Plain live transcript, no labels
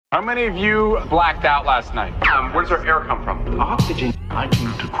How many of you blacked out last night? Where does our air come from? Oxygen. I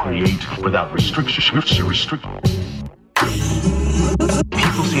came to create without restriction. People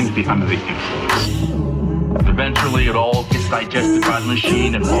seem to be under the influence. Eventually, it all gets digested by the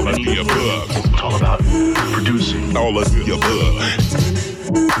machine and all of the above. It's all about producing all of the above.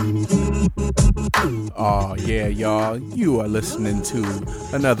 Oh, yeah, y'all. You are listening to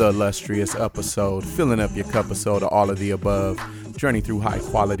another illustrious episode, filling up your cup of soda, all of the above. Journey through high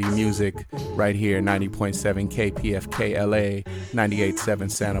quality music right here, 90.7 KPFK LA, 98.7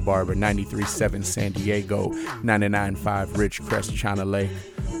 Santa Barbara, 93.7 San Diego, 99.5 Ridgecrest, China Lake,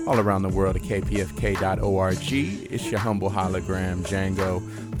 all around the world at kpfk.org. It's your humble hologram, Django,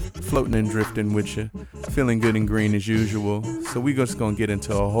 floating and drifting with you, feeling good and green as usual. So we just gonna get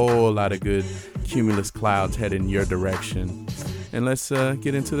into a whole lot of good cumulus clouds heading your direction. And let's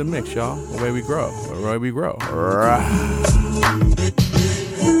get into the mix, y'all. Away we grow. Away we grow.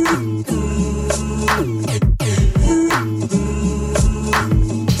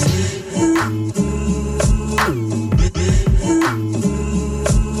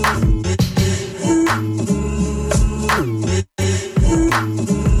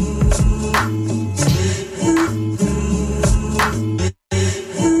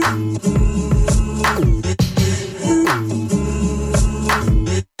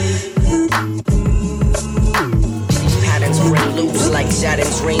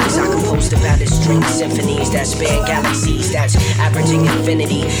 Symphonies that span galaxies, that's averaging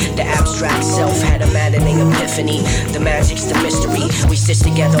infinity. The abstract self had a maddening epiphany. The magic's the mystery. We stitch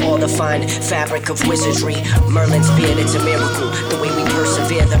together all the fine fabric of wizardry. Merlin's beard, it's a miracle. The way we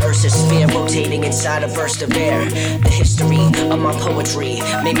persevere, the earth's a sphere rotating inside a burst of air. The history of my poetry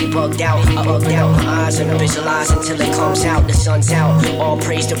made me bugged out. I bugged out my eyes and visualize until it comes out. The sun's out, all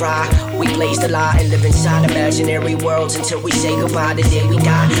praise the Ra. We blaze the lie and live inside imaginary worlds until we say goodbye. The day we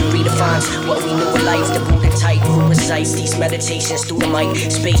die redefines what we knew in life. The Buddha type who recites these meditations through the mic.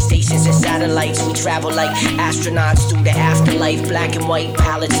 Space stations and satellites, we travel like astronauts through the afterlife. Black and white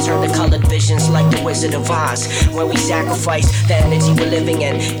palettes turn to colored visions like the Wizard of Oz. When we sacrifice the energy we're living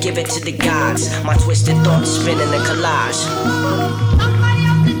in, give it to the gods. My twisted thoughts spin in a collage.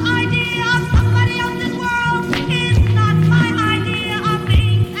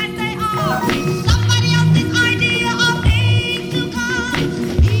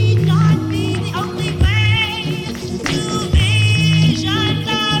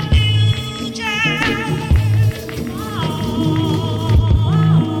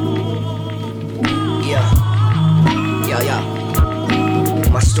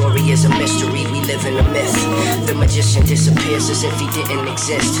 Is a mystery, we live in a myth. The magician disappears as if he didn't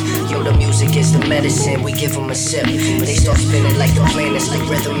exist. Yo, the music is the medicine, we give them a sip. They start spinning like the planets, the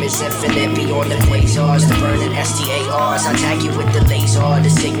rhythm is infinite. Beyond the quasars, the burning STARs. I tag you with the laser, the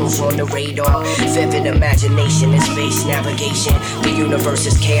signals on the radar. Vivid imagination and space navigation. The universe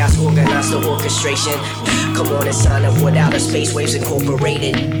is chaos, organized the orchestration. Come on and sign up with outer space waves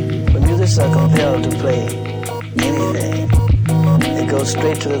incorporated. When musicians are compelled to play anything, it goes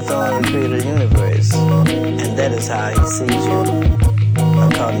straight to the throne of the creator of the universe. And that is how he sees you,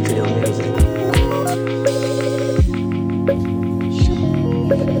 according to your music.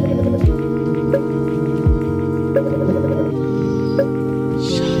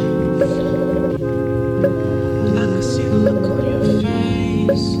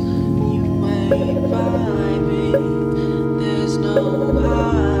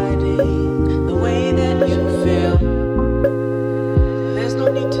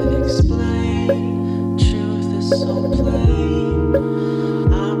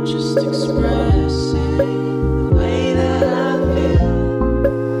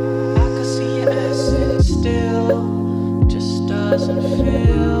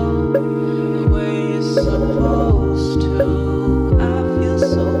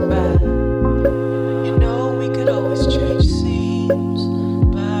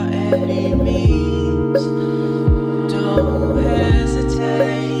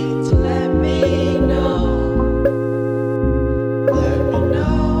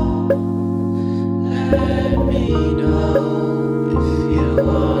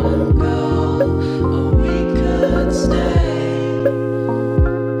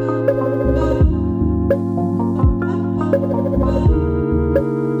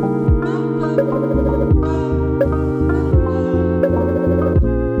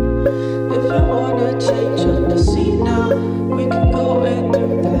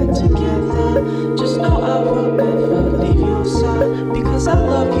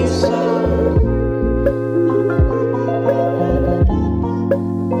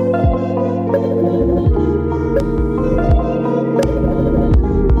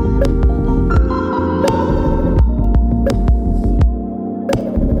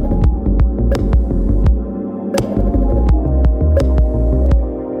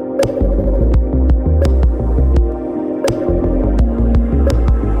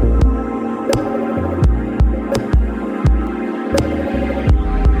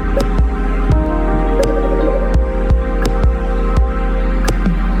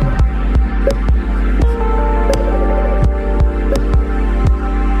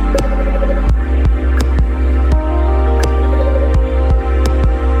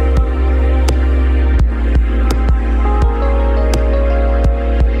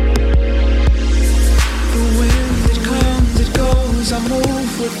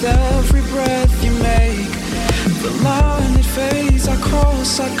 with every breath you make. The line it fades, I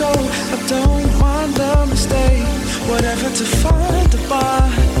cross, I go, I don't mind the mistake. Whatever to find to buy,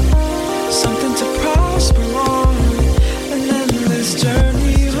 something to prosper on, an endless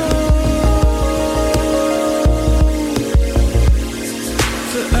journey home.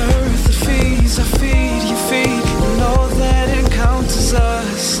 The earth that feeds, I feed, you feed, and all that encounters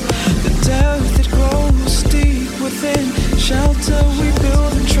us. The depth that grows deep within, shelter we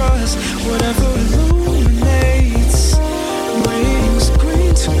build and trust. Whatever illuminates, brings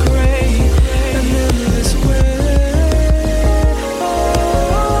green to gray, an endless way.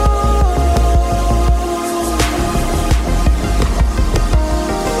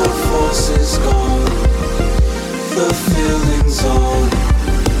 The force is gone, the feeling's on,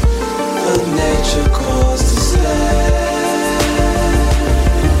 the nature calls to stay.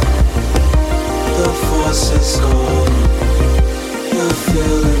 The force is gone, the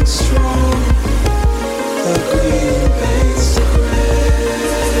feeling strong, the green paints the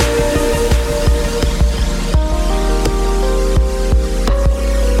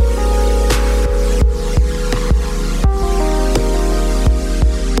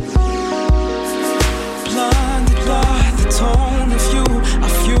blinded by the tone of you, I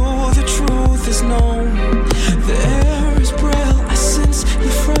feel the truth is known. The air is braille, I sense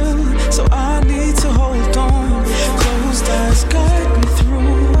you frail, so I need to hold on. Closed eyes guide me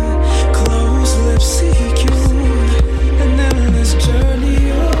through, closed lips seek you, an endless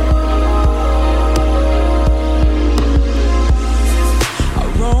journey on. I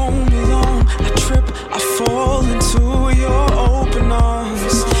roam alone, I trip, I fall into your open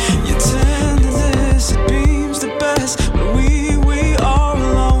arms. Your tenderness, it beams the best when we are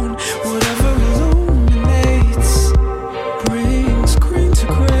alone. Whatever illuminates, brings green to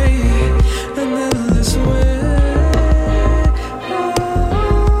gray, an endless way.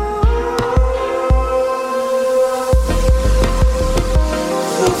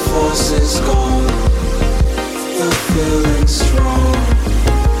 The force is gone, the feeling strong,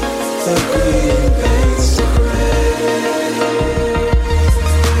 the green paints the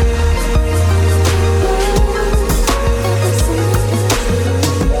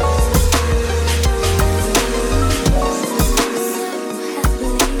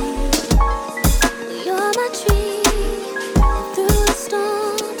You're my tree, through the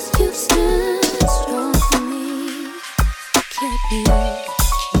storms you've stood strong for me. Kept me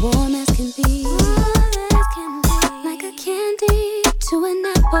warm as can be, like a candy to an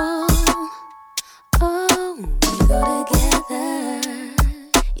apple. Oh, we go together.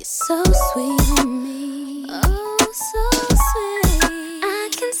 You're so sweet on me. Oh, so sweet. I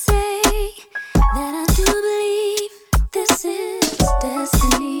can say that I do believe this is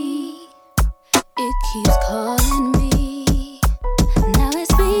destiny. It keeps calling me. Now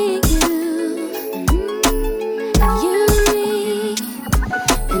it's me and you, and you and me,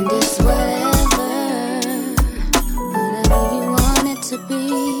 and it's whatever you want it to be.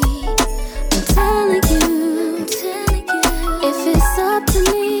 I'm telling you, if it's up to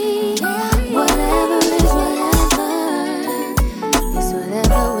me, whatever is whatever, is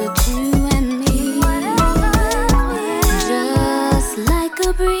whatever with you and me. Just like a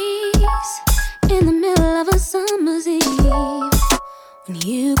breeze in the middle of a summer's eve, when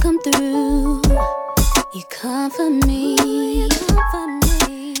you come through, you comfort me.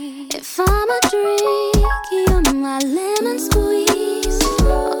 If I'm a drink, you're my lemon squeeze.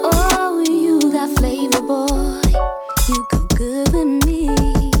 Oh, you got flavor, boy, you go good with me.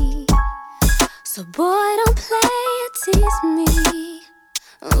 So boy, don't play or tease me.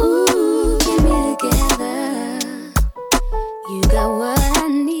 Ooh, get me together. You got what I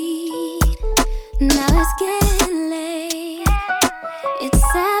need. Now it's getting late. It's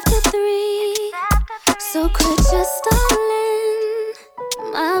after 3, so quit your stalling.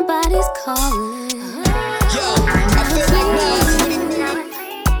 My body's calling. Yo, I feel like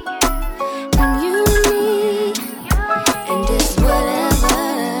And you and me, and it's whatever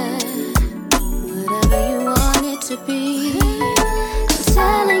you want it to be. I'm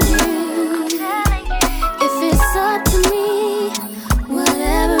telling you, if it's up to me,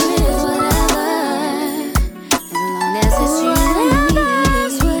 whatever is whatever, as long as it's you and me.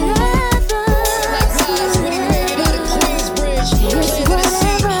 It's whatever.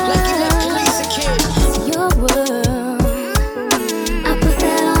 Your world, I put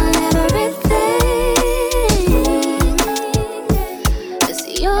that on everything. It's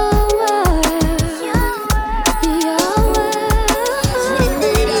your world, your world.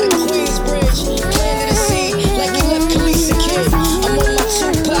 made out of Queensbridge, land of the sea, like you left Khaleesi kid. I'm on my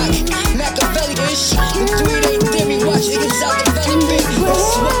Tupac, Machiavelli and shit. In 3-day theory, watch niggas out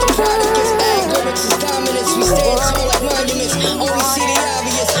developing.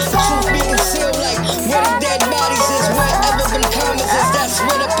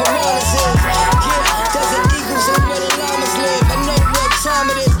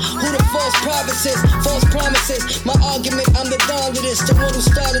 the false promises, false promises. My argument, I'm the dawn to this. The one who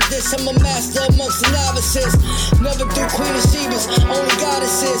started this, I'm a master amongst the novices. Never do Queen of Sheba's, only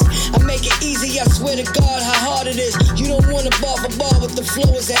goddesses. I make it easy, I swear to God how hard it is. You don't want to bar for bar with the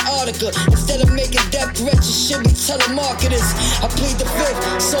flow is Antarctica. Instead of making death threats, you should be telemarketers. I plead the fifth,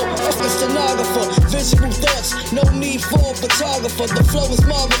 so fuck a stenographer. Visual thoughts, no need for a photographer. The flow is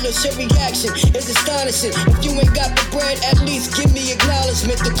marvelous, your reaction is astonishing. If you ain't got the bread, at least give me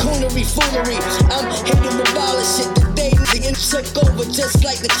acknowledgement. The coonery, foolery, I'm here to abolish it. The day nigga took over just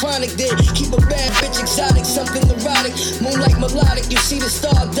like the Chronic did. Keep a bad bitch exotic, something erotic. Moonlight melodic, you see the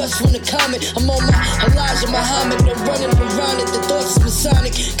star dust from the comet. I'm on my Elijah Muhammad, no running around it. The thoughts is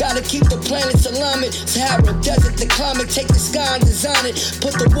Masonic, gotta keep the planets alignment. Sahara Desert, the climate, take the sky and design it.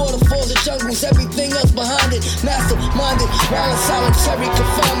 Put the waterfalls, the jungles, everything else behind it. Masterminded, while in solitary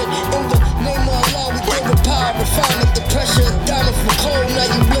confinement. In the name of Allah, we give with power, refinement. The pressure of diamond from cold, now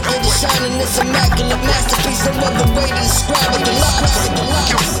you look at it shining. This immaculate masterpiece, no other way to describe it. The lives.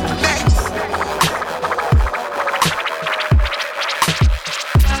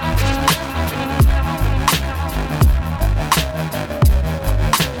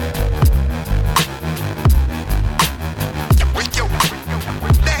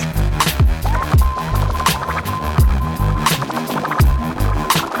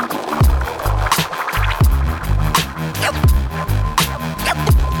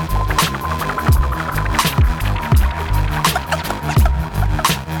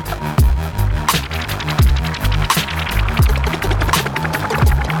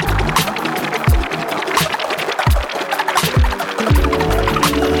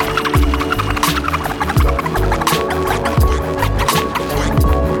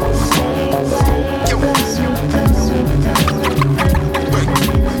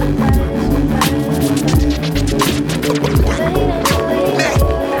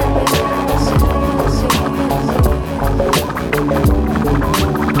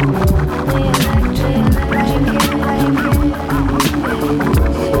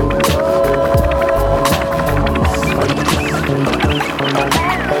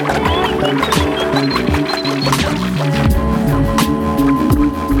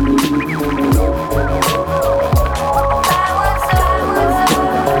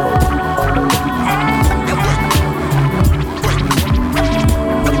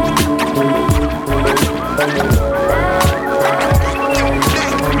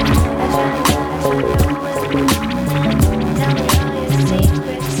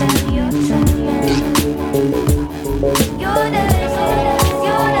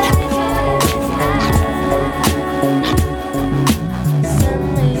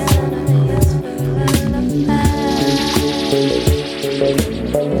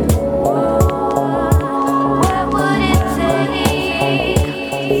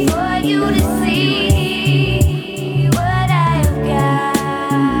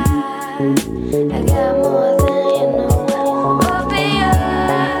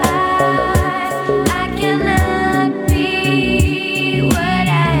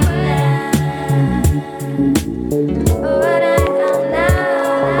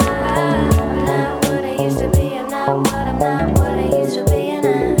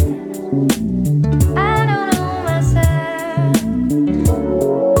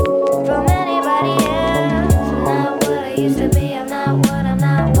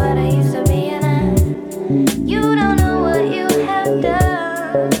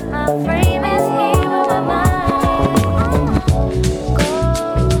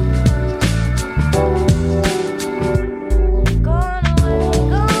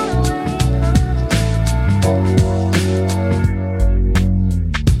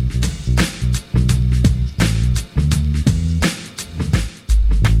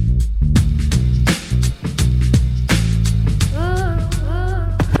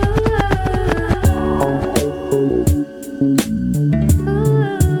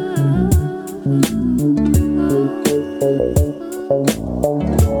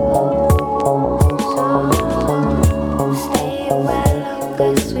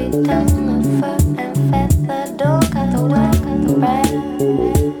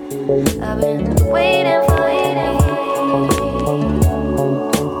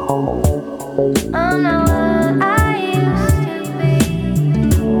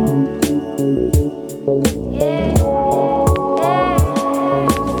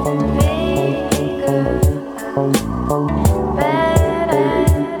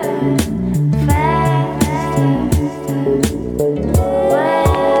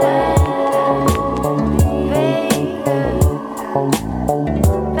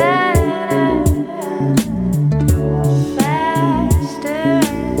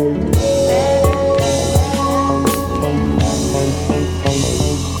 Faster.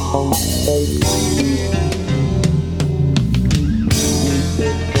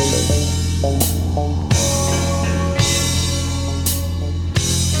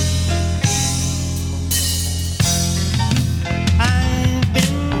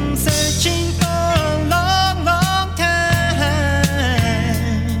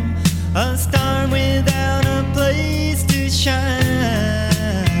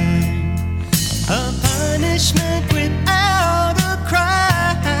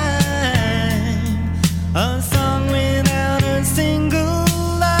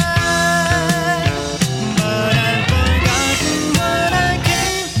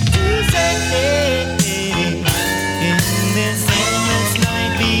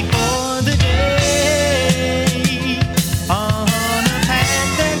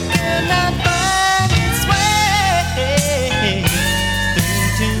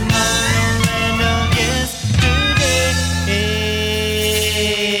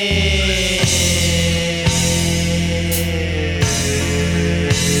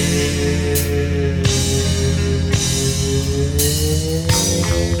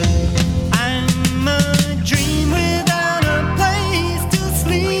 I'm a dream without a place to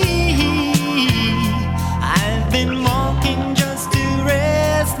sleep. I've been walking just to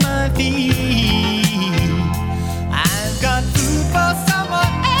rest my feet. I've got food for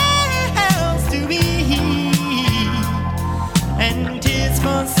someone else to eat, and tears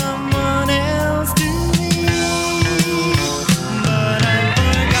for someone else to weep. But I've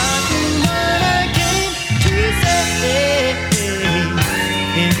forgotten what I came to say.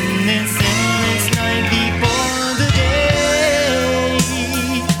 In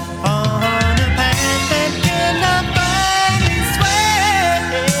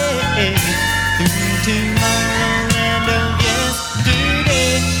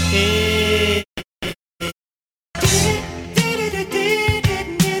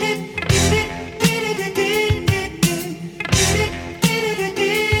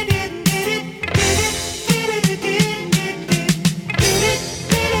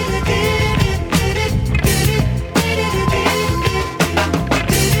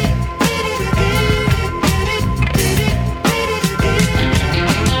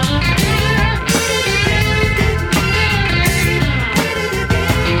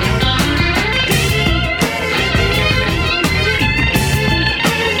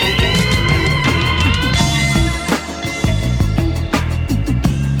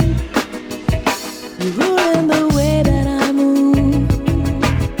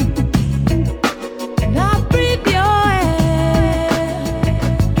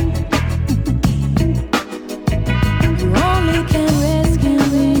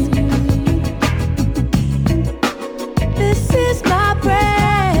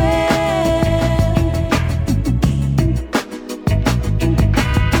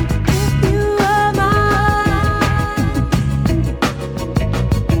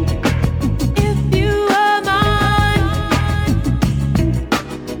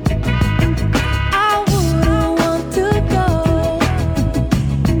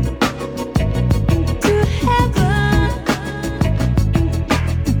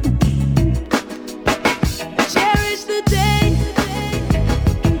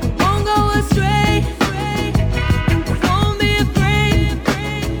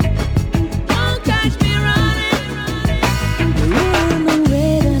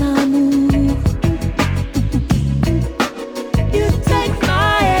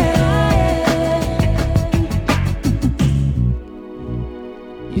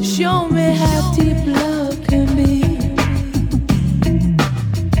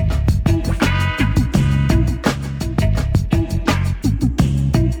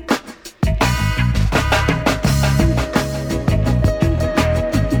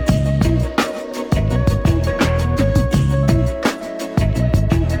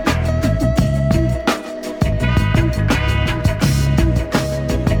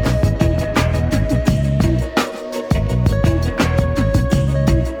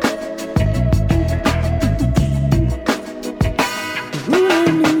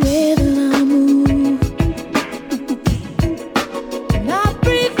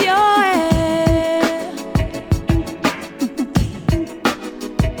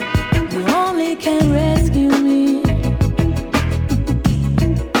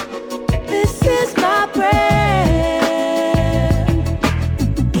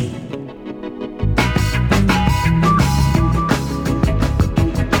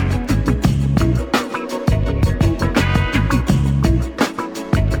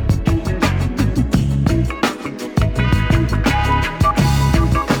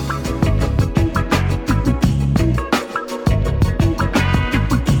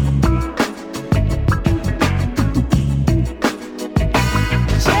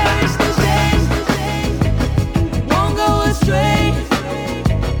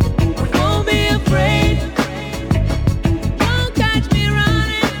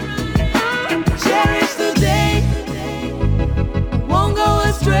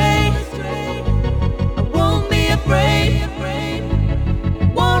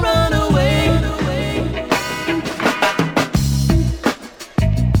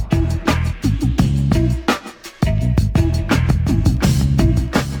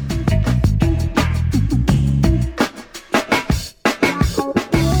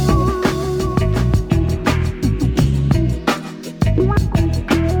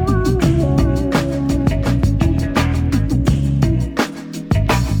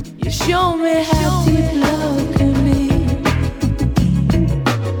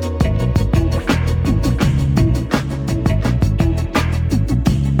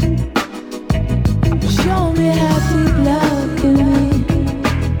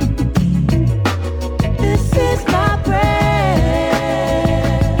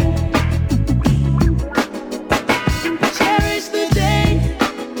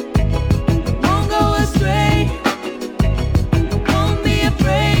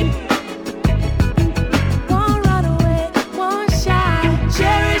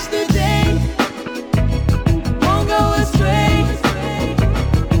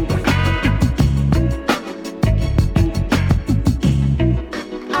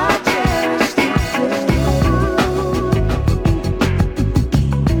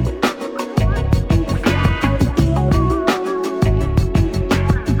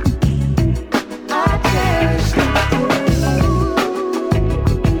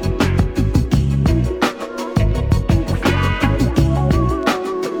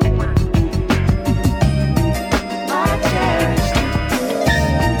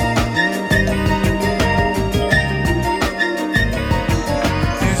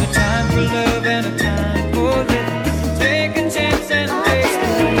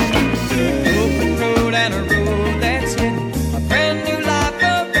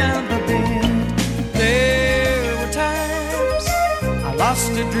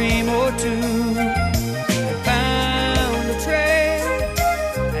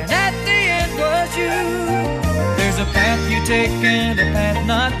a path you take and a path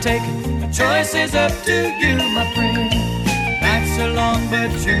not taken. The choice is up to you, my friend. Nights are long,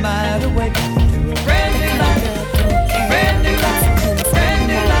 but you might awaken to a brand new life, brand new life, brand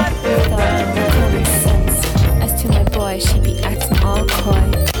new life. Common sense. As to my boy, she be acting all coy.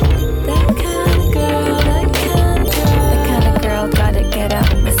 That kind of girl, that kind of girl. That kind of girl gotta get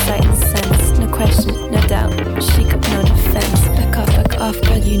out of my sight and sense. No question, no doubt. She got no defense. Back off,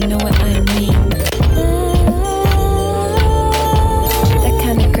 girl, you know what I mean. That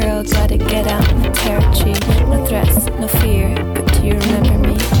kind of girl gotta get out in the territory. No threats, no fear. But do you remember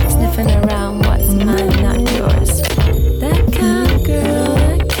me? Sniffing around what's mine, not yours. That kind of girl,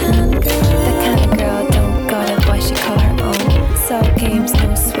 that kind of girl. That kind of girl don't got a boy she call her own. Soul games,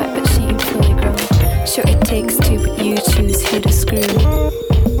 no sweat, but she ain't fully grown. Sure it takes two, but you choose who to screw.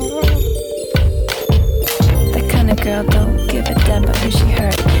 That kind of girl don't give a damn about who she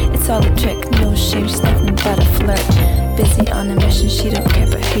hurt. It's all a trick, no shame, she's nothing but a flirt. Busy on a mission, she don't care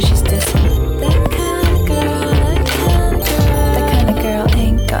about who she's dissing. That kind of girl, that kind of girl. That kind of girl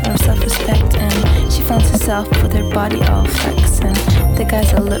ain't got no self-respect, and she finds herself with her body all flexing. The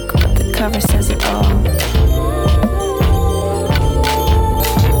guy's a look, but the cover says it all.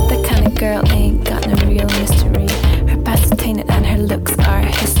 That kind of girl ain't got no real mystery. Her past is tainted and her looks are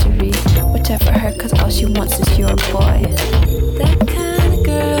history. Whichever her, cause all she wants is your boy. That kind of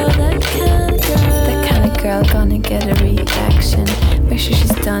girl, that kind of girl. That kind of girl gonna get a reaction. Make sure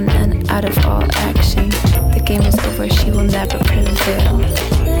she's done and out of all action. The game is over, she will never prevail.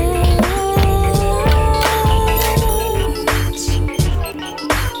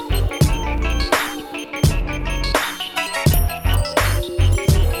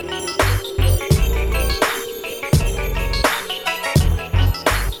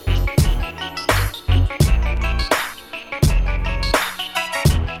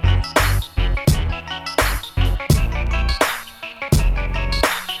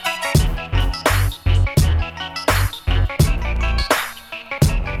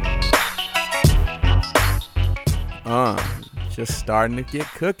 Just starting to get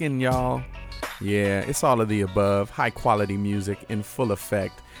cooking, y'all. Yeah, it's all of the above. High quality music in full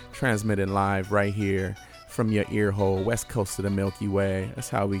effect, transmitted live right here from your ear hole, west coast of the Milky Way. That's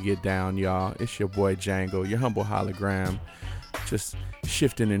how we get down, y'all. It's your boy Django, your humble hologram, just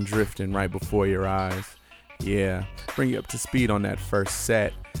shifting and drifting right before your eyes. Yeah, bring you up to speed on that first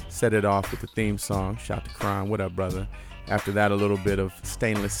set. Set it off with the theme song, Shout to Crime. What up, brother? After that, a little bit of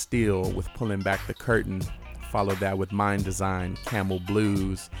Stainless Steel with Pulling Back the Curtain. Followed that with Mind Design, Camel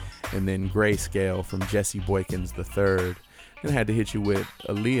Blues, and then Grayscale from Jesse Boykins III. Then I had to hit you with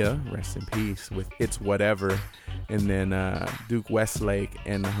Aaliyah, rest in peace, with It's Whatever, and then Duke Westlake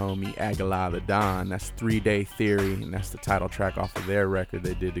and the homie Aguilar the Don. That's 3 Day Theory, and that's the title track off of their record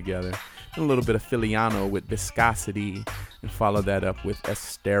they did together. And a little bit of Filiano with Viscosity, and followed that up with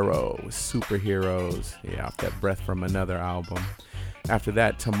Estero with Superheroes, yeah, off that Breath from Another album. After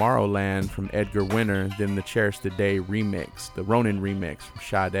that, Tomorrowland from Edgar Winter, then the Cherish the Day remix, the Ronin remix from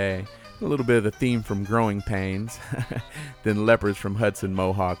Sade, a little bit of the theme from Growing Pains, then Leopards from Hudson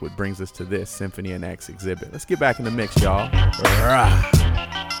Mohawk, what brings us to this Symphony and X exhibit. Let's get back in the mix, y'all.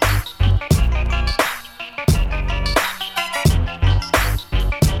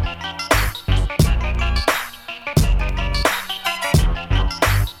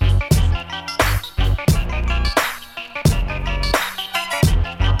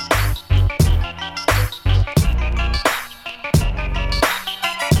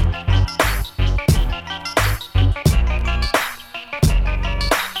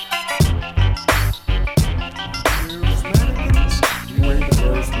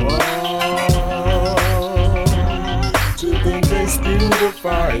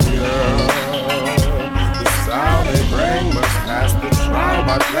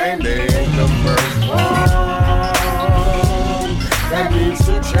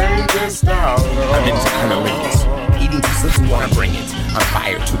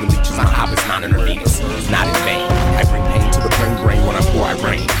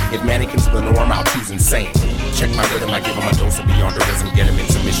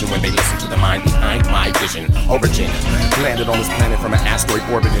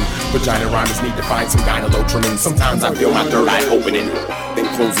 Sometimes I feel my third eye opening, then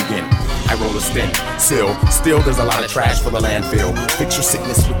close again. I roll a stint. Still there's a lot of trash for the landfill. Picture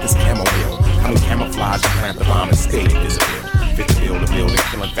sickness with this chamomile. Come in camouflage and plant the bomb and stay invisible. Fit to build a building,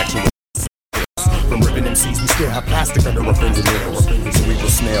 kill infection with from ripping MCs, we still have plastic under our fingernails. Cerebral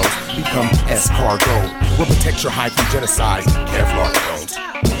snails become S-cargo. Will protect your hide from genocide. Kevlar don't.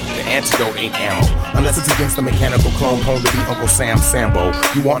 the antidote ain't ammo. Unless it's against the mechanical clone prone to be Uncle Sam Sambo.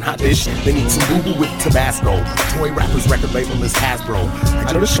 You want hot dish? Then eat some boo-boo with Tabasco. Toy rappers record label is Hasbro.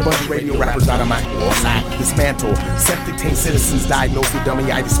 I notice a bunch of radio rappers out of my side. Dismantle. Septic tank citizens diagnosed with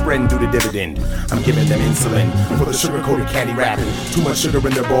dummyitis spreading due to dividend. I'm giving them insulin for the sugar-coated candy rapping. Too much sugar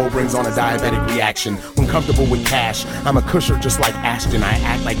in their bowl brings on a diabetic reaction. When comfortable with cash, I'm a cusher just like Ashton. I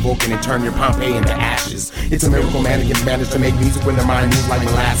act like Vulcan and turn your Pompeii into ashes. It's a miracle mannequins manage to make music when their mind moves like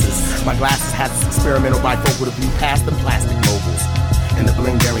molasses. My glasses has this experimental bifocal to view past them plastic moguls. And the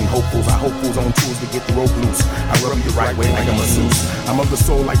bling-bearing hopefuls, I hope fools on tools to get the rope loose. I rub you the right way like a masseuse. I'm of the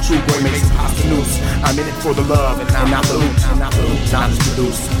soul like True Boy makes it pasta noose. I'm in it for the love and not the loot. Knowledge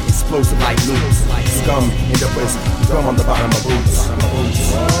produced, explosive like loops. Scum end up as gum on the bottom of boots.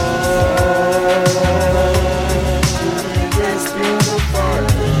 It's beautiful.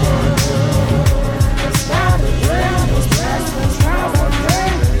 It's not a dream, it's best, it's not a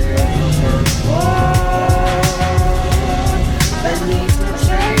dream. That needs to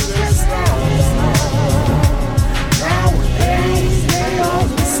change this sound. Nowadays, they all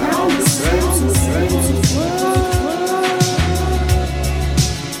sound the same.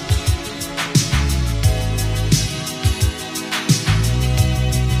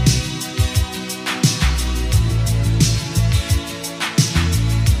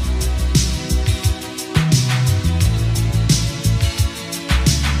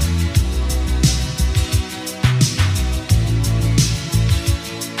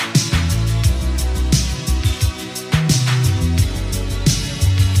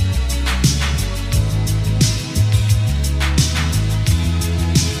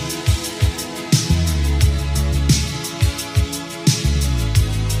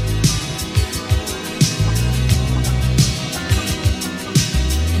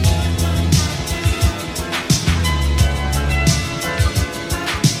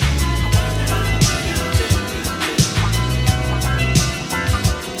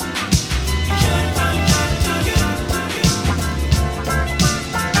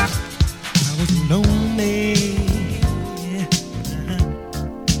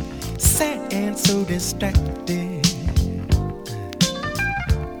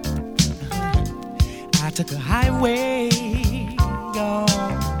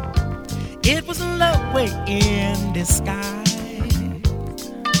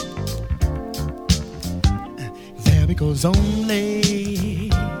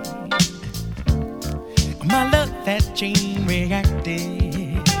 Only my love that chain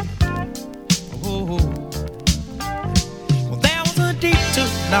reacted. Oh, well, there was a detour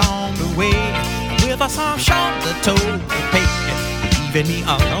along the way with a soft shoulder toe to pay, leaving me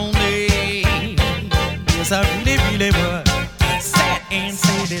lonely. Yes, I really was sad and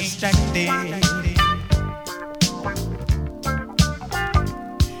so distracted.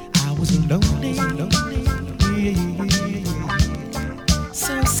 I was lonely.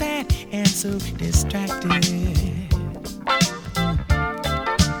 So sad and so distracted.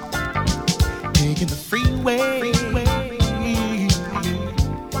 Taking the freeway.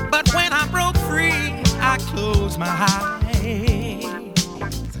 But when I broke free, I closed my eyes.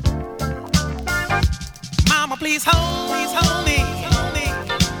 Mama, please hold me.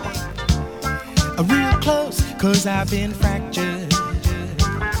 Real close, 'cause I've been fractured.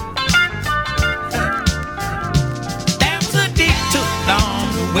 Along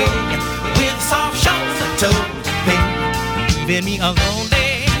the way, with soft shoulder toe, leaving me alone.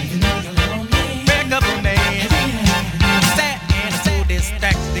 Back up on that, sad and so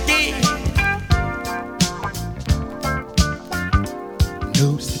distracted again.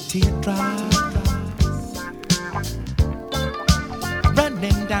 Notice the teardrops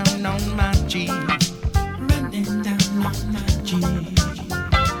running down on my cheek,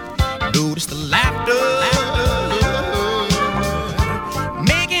 Notice the laughter.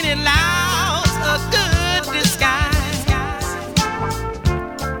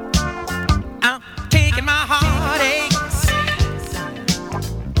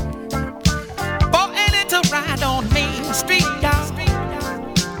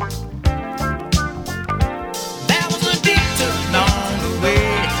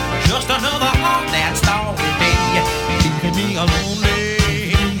 Another heart that started me, leaving me lonely.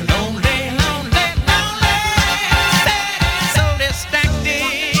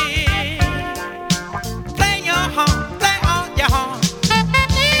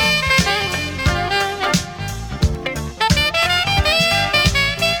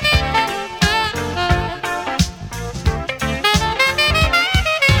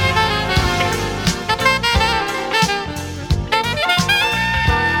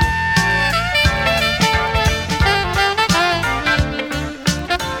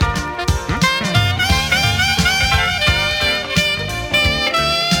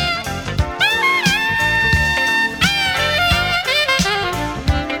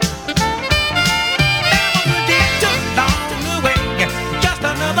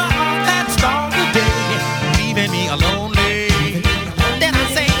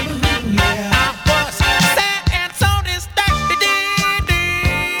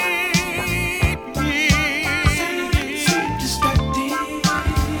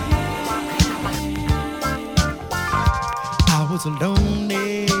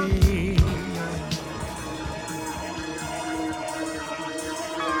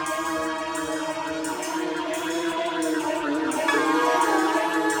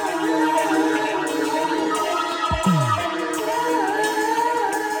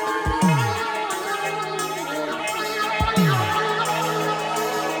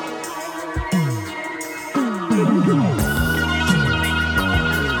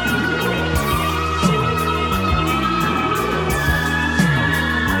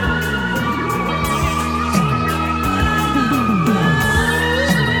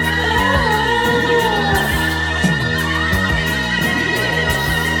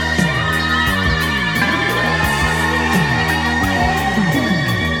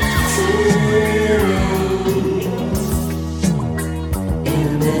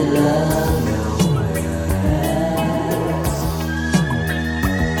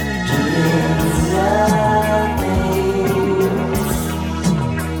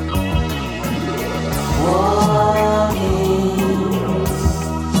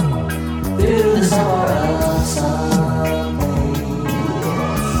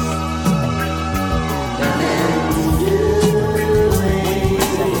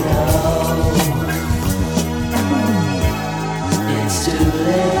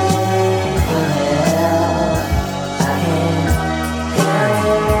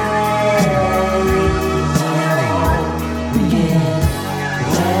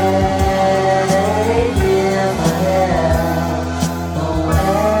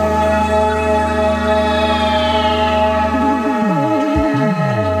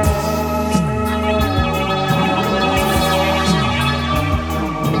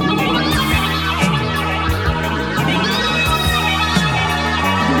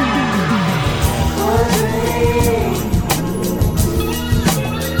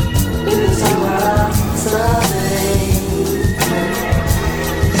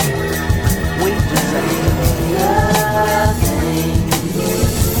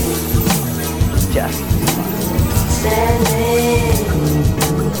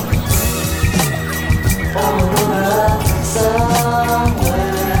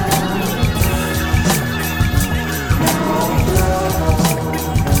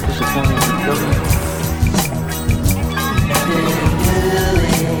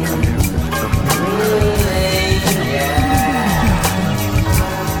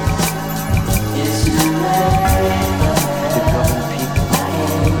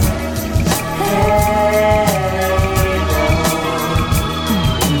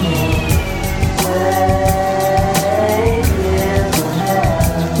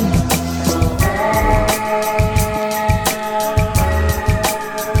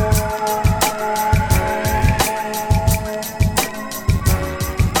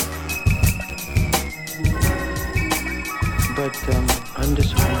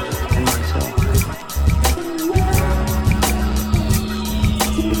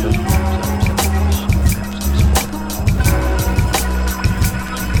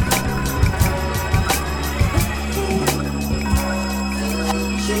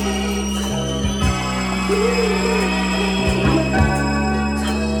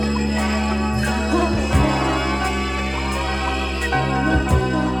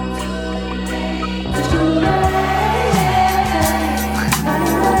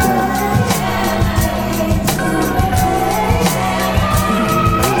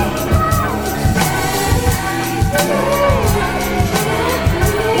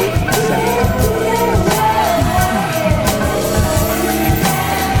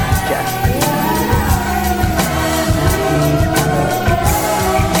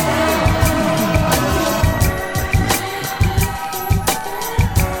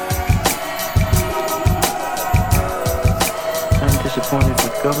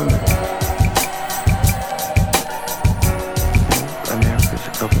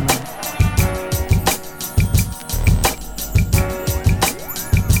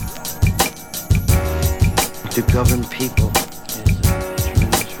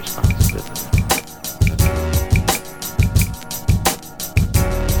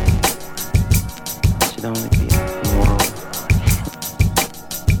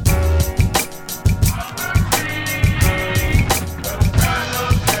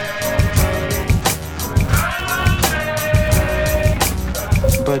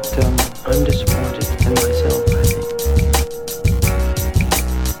 I'm disappointed in myself, I think.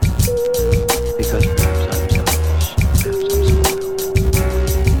 Because perhaps I'm selfish, perhaps I'm spoiled.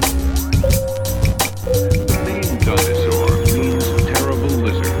 The name dinosaur means terrible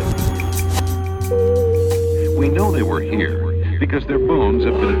lizard. We know they were here because their bones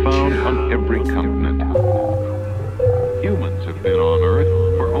have been found on every continent. Humans have been on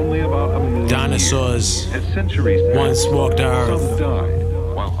Earth for only about a million Dinosaurs years. As centuries once walked the Earth. Some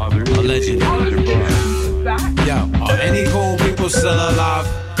died, while others allegedly survived. Yo, are any cool people still alive?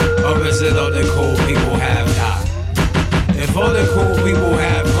 Or is it all the cool people have died? If all the cool people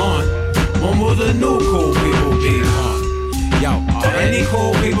have gone, when will the new cool people be gone? Yo, are any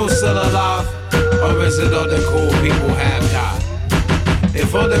cool people still alive? Or is it all the cool people have died?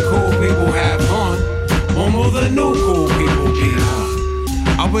 If all the cool people have gone, when will the new cool people be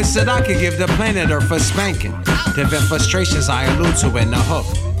gone? I wish that I could give the planet Earth a spanking. The vent frustrations I allude to in the hook.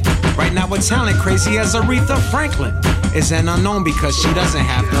 Right now, a talent crazy as Aretha Franklin is an unknown because she doesn't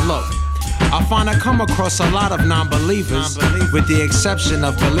have the look. I find I come across a lot of non-believers, with the exception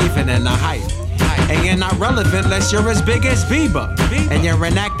of believing in the hype. And you're not relevant unless you're as big as Bieber, and you're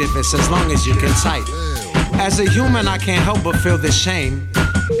an activist as long as you can type. As a human, I can't help but feel the shame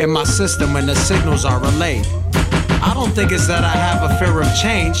in my system when the signals are relayed. I don't think it's that I have a fear of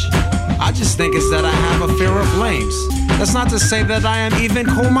change. I just think it's that I have a fear of lames. That's not to say that I am even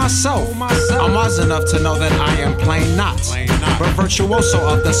cool myself. I'm wise enough to know that I am plain not, but virtuoso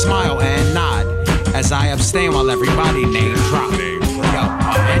of the smile and nod as I abstain while everybody name drop. Yo,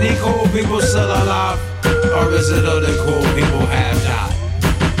 are any cool people still alive? Or is it all the cool people have died?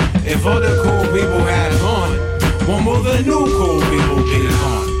 If all the cool people have gone, when will the new cool people be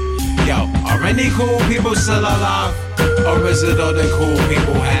gone? Yo, are any cool people still alive? Or is it all the cool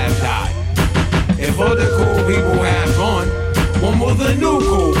people have died? If all the cool people have gone, when will the new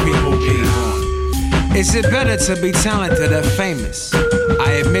cool people be gone? Is it better to be talented or famous?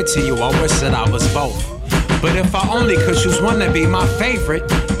 I admit to you, I wish that I was both. But if I only could choose one to be my favorite,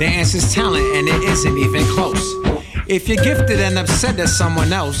 the answer's talent and it isn't even close. If you're gifted and upset at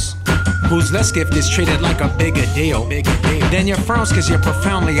someone else, whose less gift is treated like a bigger deal, then you're frowns cause you're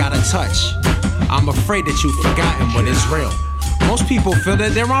profoundly out of touch. I'm afraid that you've forgotten what is real. Most people feel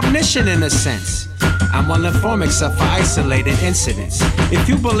that they're omniscient in a sense. I'm well informed except for isolated incidents. If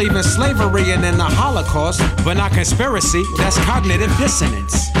you believe in slavery and in the Holocaust, but not conspiracy, that's cognitive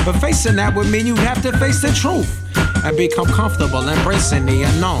dissonance. But facing that would mean you'd have to face the truth and become comfortable embracing the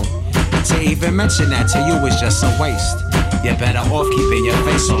unknown. To even mention that to you is just a waste. You're better off keeping your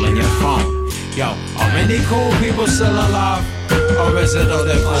face all in your phone. Yo, are any cool people still alive? Or is it all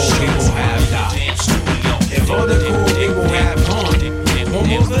the cool people have died? If all the cool people have gone, when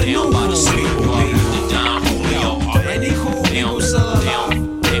will the new cool people be? Yo, are any cool people still alive?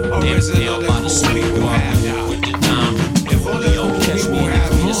 Or is it all the cool people have died? If all the cool people have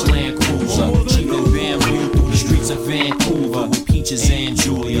gone, of Vancouver with Peaches and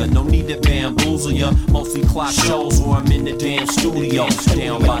Julia. No need to bamboozle ya. Mostly clock shows or I'm in the damn studio.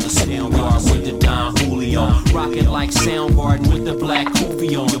 Down by the schoolyard with the Don Julio. Rockin' like Soundgarden with the black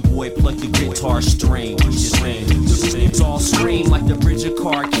kufi on. Your boy pluck the guitar string. It's all scream like the bridge of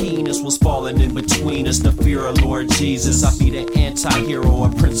Carquinez was falling in between us. The fear of Lord Jesus. I be the anti-hero or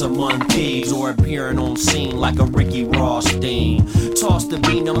Prince among thieves, or appearing on scene like a Ricky Ross theme. toss the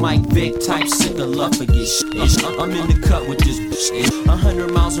bean of Mike Vick type sick of love forget shit. I'm in the cut with this shit.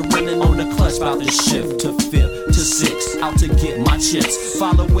 100 miles of running on the clutch, about to shift to 5th to 6th, out to get my chips.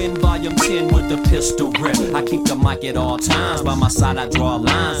 Following volume 10 with the pistol grip. I keep the mic at all times. By my side I draw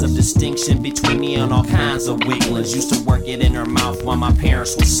lines of distinction between me and all kinds of weaklings. Used to work it in her mouth while my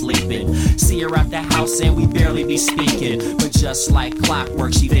parents were sleeping. See her at the house and we barely be speaking, but just like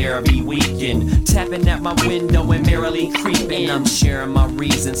clockwork she there every weekend. Tapping at my window and merrily creeping. I'm sharing my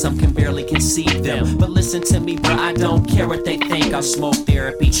reasons, some can barely conceive them. But listen to me bro, I don't care what they think. I smoke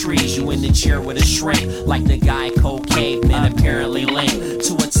therapy trees, you in the chair with a shrink. Like the guy Cold Caveman apparently linked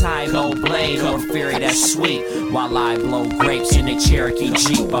to a Tylo blade or a fairy that's sweet. While I blow grapes in a Cherokee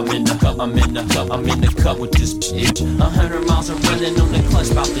Jeep. I'm in the cup with this bitch. 100 miles of running on the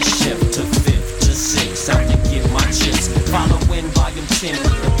clutch, about to shift to 5th to 6th, out to get my chips. Following volume 10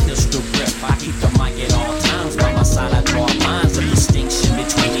 with the pistol grip. I keep the mic at all times. By my side I draw lines of distinction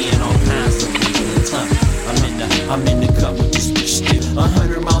between me and all kinds of people. I'm in the cup with this bitch.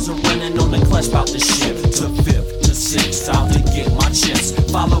 100 miles of running on the clutch, about to shift to 5th to 6th, out to get my chips.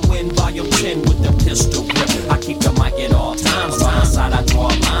 Following volume 10 with the pistol grip. I keep the mic at all times. By my side I draw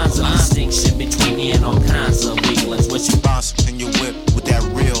lines of distinction between me and all kinds of weaklings. What you bounce in your whip with that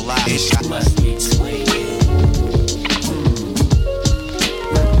real life shot. Let's get sweet.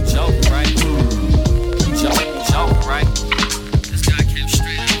 Joke, right? Joke, right? This guy came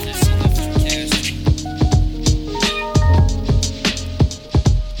straight out of this cast.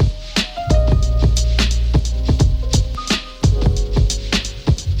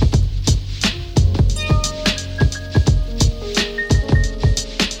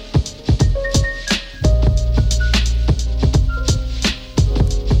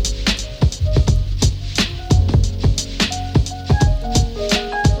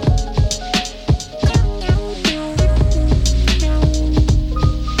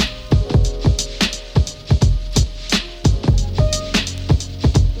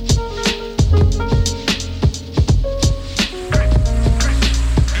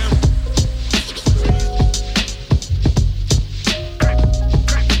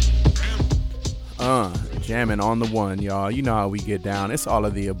 Jamming on the one, y'all. You know how we get down. It's all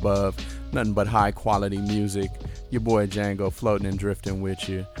of the above. Nothing but high quality music. Your boy Django floating and drifting with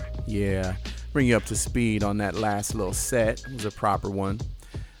you. Yeah. Bring you up to speed on that last little set. It was a proper one.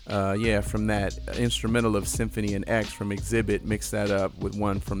 From that instrumental of Symphony and X from Exhibit, mixed that up with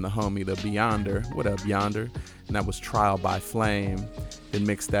one from the homie, the Beyonder. What up, Yonder? And that was Trial by Flame. Then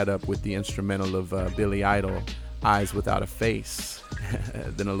mixed that up with the instrumental of Billy Idol, Eyes Without a Face.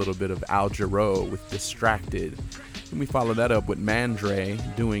 Then a little bit of Al Jarreau with Distracted. And we follow that up with Mandre,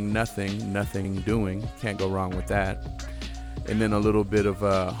 Doing Nothing, Nothing Doing. Can't go wrong with that. And then a little bit of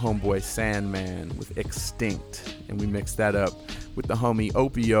homeboy Sandman with Extinct. And we mixed that up with the homie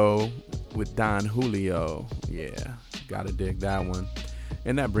Opio with Don Julio. Yeah, gotta dig that one.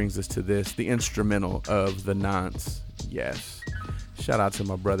 And that brings us to this, the instrumental of The Nonce. Yes. Shout out to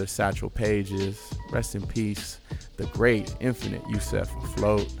my brother Satchel Pages. Rest in peace. The great, infinite Yusef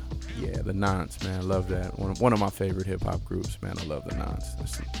Afloat. Yeah, The Nonce, man. I love that. One of my favorite hip-hop groups, man. I love The Nonce.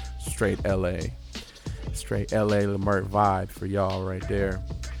 That's straight L.A. Straight L.A. Lamert vibe for y'all right there.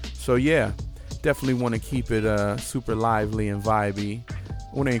 So, yeah, definitely want to keep it super lively and vibey.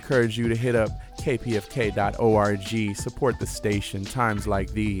 I want to encourage you to hit up kpfk.org. Support the station. Times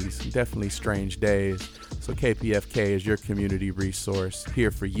like these, definitely strange days. So KPFK is your community resource, here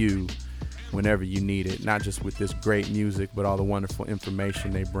for you whenever you need it, not just with this great music, but all the wonderful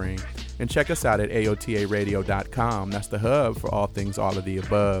information they bring. And check us out at aotaradio.com. That's the hub for all things all of the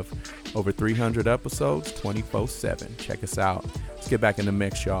above. Over 300 episodes, 24/7. Check us out. Let's get back in the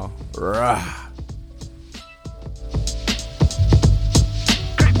mix, y'all. Rah.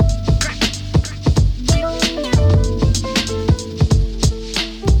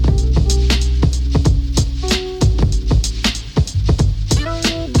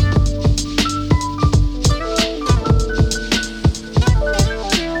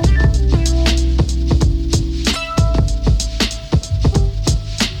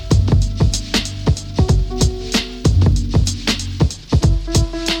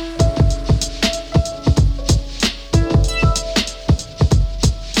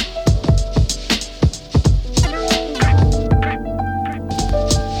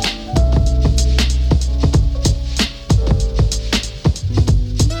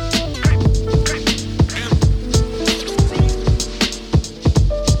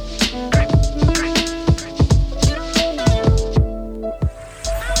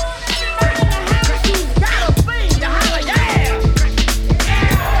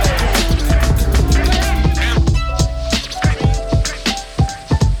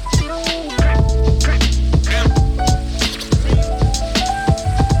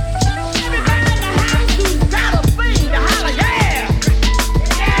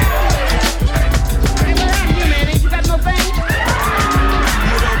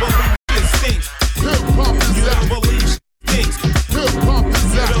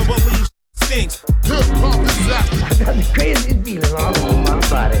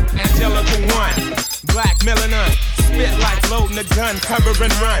 one. Black melanin, spit like loading a gun, cover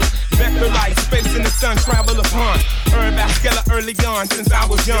and run. Vector light, space in the sun, travel upon. Herb vascular early on since I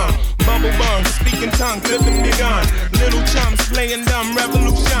was young. Bubble bum, speaking tongue, flipping the gun. Little chums playing dumb,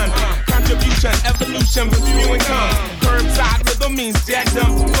 revolution. Contribution, evolution, but few income. Curbside rhythm means jack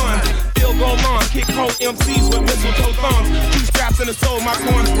dump funds. Still go long, kick cold MCs with mistletoe thumbs. Two straps in the soul, my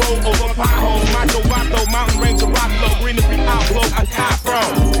corns roll over potholes. Macho Vato, mountain ranger, rock low, green if you outflow, a afro.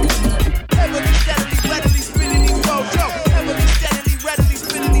 Heavily, steadily, readily spinning these flows, yo. Heavily, steadily, readily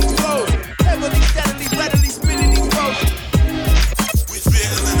spinning these flows. Heavily, steadily, readily spinning these flows. We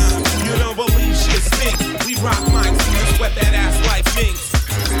feeling up. You don't believe shit stinks. We rock mics, and sweat that ass like minks.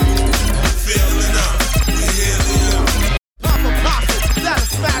 Feeling up. We healing up. Pop apostle, that'll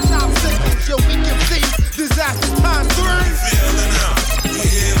smash obstacles. Yo, we can see disaster time 3. Feeling up. We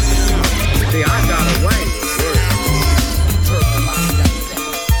healing up. See, I got away.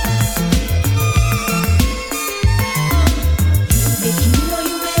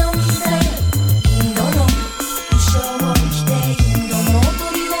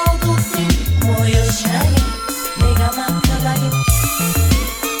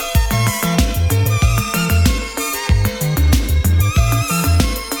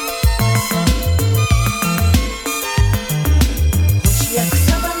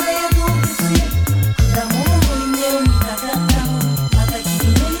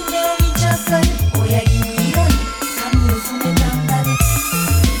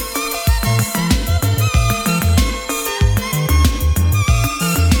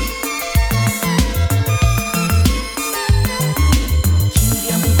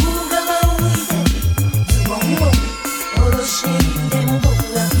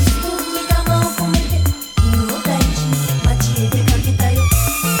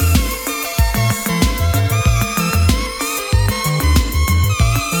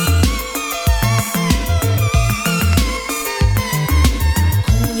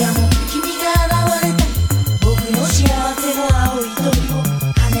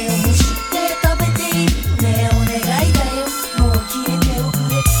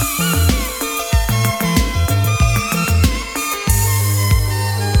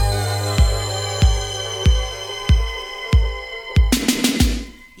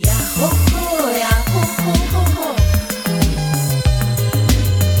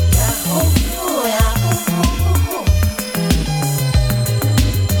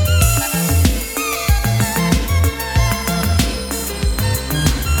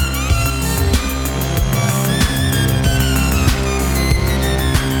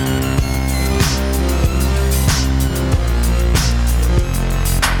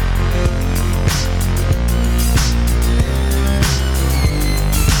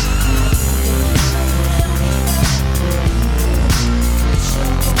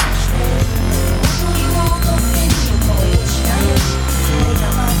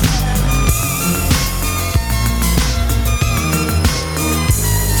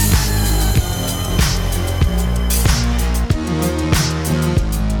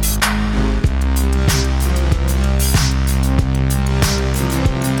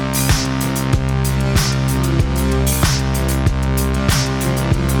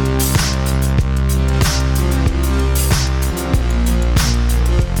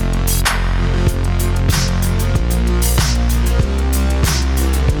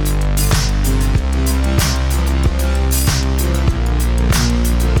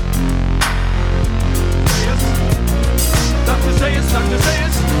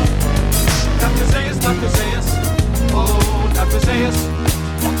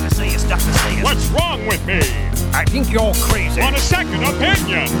 You're crazy. On a second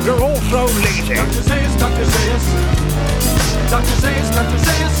opinion. You're all so lazy. Dr. Zayas, Dr. Zayas. Dr. Zayas, Dr.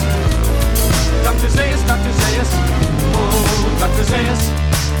 Zayas. Dr. Zayas, Dr. Zayas. Oh, Dr. Zayas.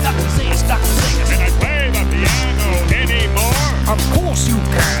 Dr. Zayas, Dr. Zayas. Can I play the piano anymore? Of course you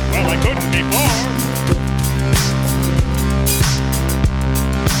can. Well, I couldn't before.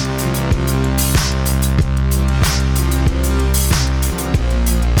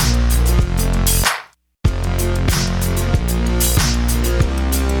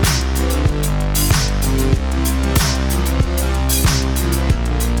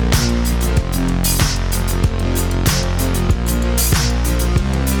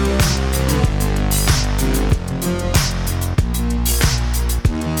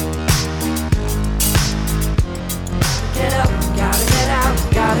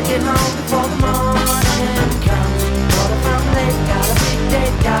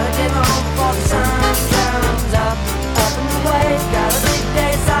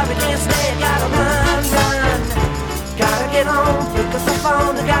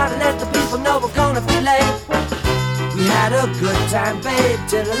 a good time, babe,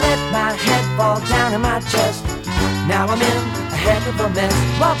 till I let my head fall down in my chest. Now I'm in a heck of a mess,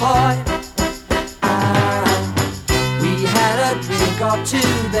 my boy. We had a drink or two,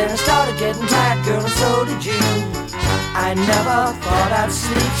 then I started getting tired, girl, and so did you. I never thought I'd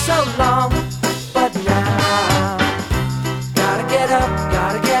sleep so long, but now gotta get up,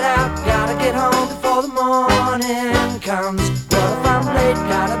 gotta get out, gotta get home before the morning comes. What if I'm late?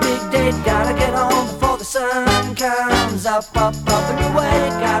 Got a big date, gotta get home before the sun comes. Up, up, up and away,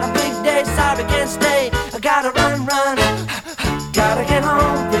 got a big day, sorry can't stay, I gotta run, run. Gotta get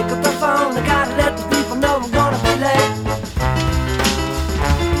home, pick up the phone, I gotta let the people know I'm gonna be late.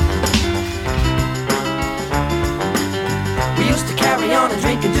 We used to carry on and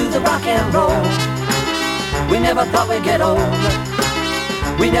drink and do the rock and roll. We never thought we'd get old,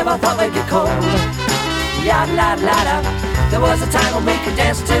 we never thought we'd get cold. Yada la la la. There was a time when we could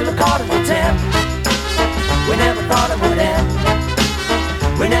dance till 10:15. We never thought it would end,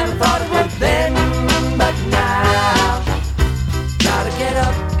 we never thought it would then. But now, gotta get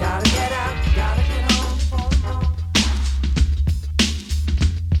up, gotta get out, gotta get home before the morning.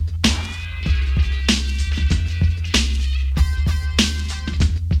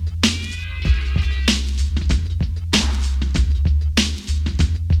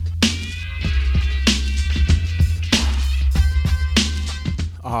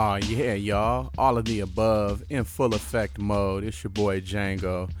 Aw, yeah, y'all. All of the above in full effect mode. It's your boy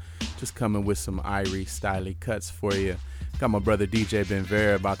Django. Just coming with some Irie styly cuts for you. Got my brother DJ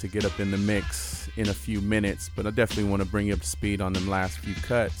Benvera about to get up in the mix in a few minutes, but I definitely want to bring you up to speed on them last few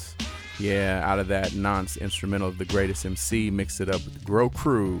cuts. Yeah, out of that nonce instrumental of the greatest MC, mix it up with Grow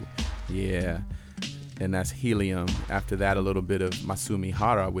Crew. Yeah, and that's Helium. After that, a little bit of Masumi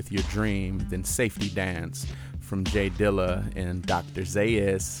Hara with Your Dream, then Safety Dance from Jay Dilla and Dr.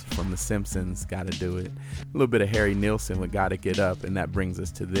 Zayas from The Simpsons, Gotta Do It. A little bit of Harry Nilsson with Gotta Get Up, and that brings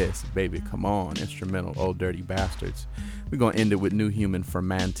us to this, Baby Come On, instrumental, Old Dirty Bastards. We're gonna end it with New Human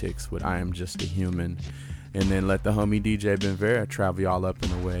Fermantics with I Am Just a Human, and then let the homie DJ Benvera travel y'all up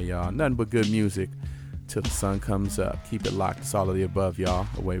and away, y'all. Nothing but good music till the sun comes up. Keep it locked, it's all of the above, y'all.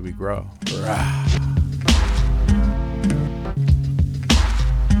 Away we grow. Rah.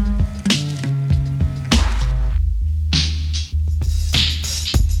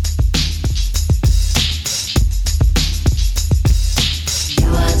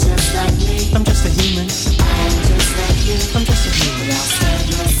 I'm just a human. I'm just like you. I'm just a human.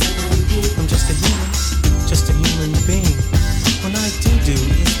 I'm just a human. Just a human being. When I do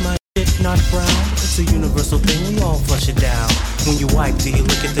is my shit not brown? It's a universal thing, we all flush it down. When you wipe, do you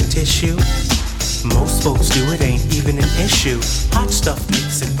look at the tissue? Most folks do, it ain't even an issue. Hot stuff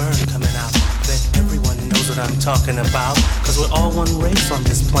makes it burn coming out. Then everyone knows what I'm talking about. Cause we're all one race on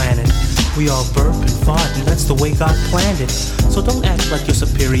this planet. We all burp and fart, and that's the way God planned it. So don't act like you're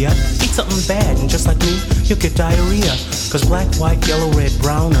superior. Eat something bad, and just like me, you'll get diarrhea. Cause black, white, yellow, red,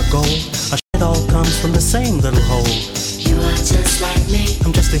 brown, or gold, our shit all comes from the same little hole. You are just like me.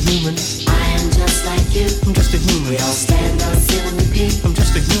 I'm just a human. I am just like you. I'm just a human. We all stand or sit and repeat. I'm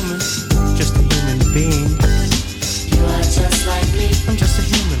just a human. Just a human being. You are just like me. I'm just a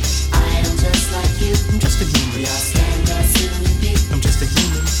human. I am just like you. I'm just a human. We all stand or sit and repeat. I'm just a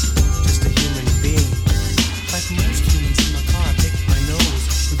human. Just a human being. Like most humans in my car, pick my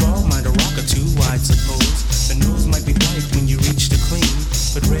nose. We've all mined a rock or two, I suppose. The nose might be white when you reach the clean,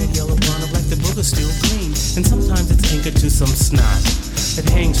 but red, yellow, brown, or black, the booger's still green. And sometimes it's anchored to some snot that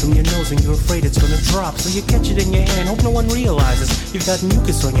hangs from your nose and you're afraid it's gonna drop. So you catch it in your hand, hope no one realizes you've got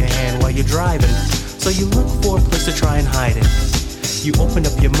mucus on your hand while you're driving. So you look for a place to try and hide it. You open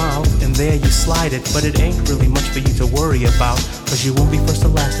up your mouth and there you slide it, but it ain't really much for you to worry about, cause you won't be first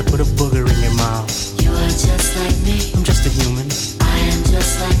or last to put a booger in your mouth. You are just like me. I'm just a human. I am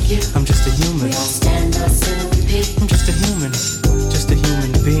just like you. I'm just a human. We all stand or sit and repeat. I'm just a human. Just a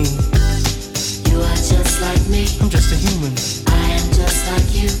human being. You are just like me. I'm just a human. I am just like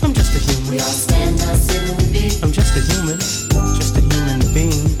you. I'm just a human. We all stand or sit and repeat. I'm just a human. Just a human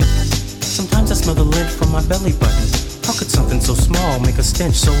being. Sometimes I smell the lint from my belly button. How could something so small make a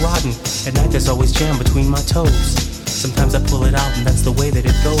stench so rotten? At night there's always jam between my toes. Sometimes I pull it out and that's the way that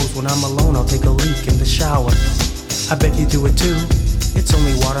it goes. When I'm alone I'll take a leak in the shower. I bet you do it too. It's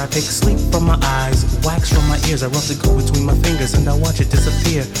only water. I take sleep from my eyes, wax from my ears. I rub the goo between my fingers and I watch it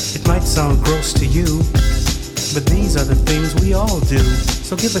disappear. It might sound gross to you, but these are the things we all do.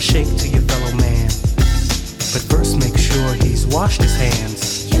 So give a shake to your fellow man, but first make sure he's washed his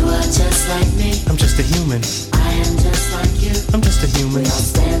hands. You are just like me. I'm just a human. I am just like you. I'm just a human. We all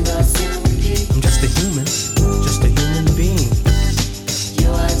stand or sit and repeat. I'm just a human. Just a human being. You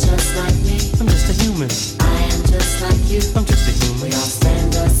are just like me. I'm just a human. I am just like you.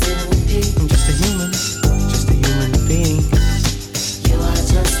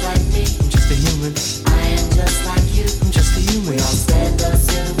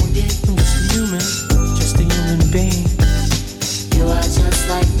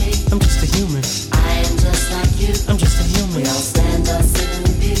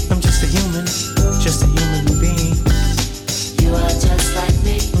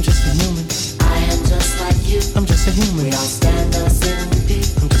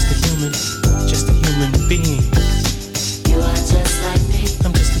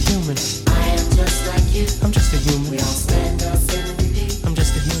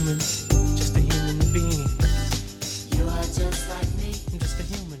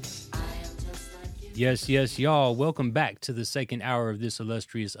 Yes, y'all. Welcome back to the second hour of this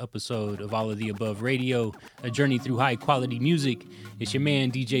illustrious episode of All of the Above Radio, a journey through high-quality music. It's your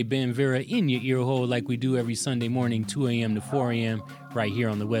man, DJ Ben Vera, in your ear hole like we do every Sunday morning, 2 a.m. to 4 a.m., right here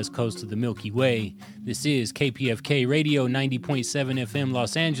on the west coast of the Milky Way. This is KPFK Radio, 90.7 FM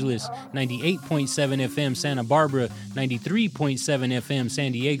Los Angeles, 98.7 FM Santa Barbara, 93.7 FM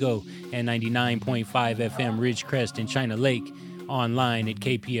San Diego, and 99.5 FM Ridgecrest and China Lake. Online at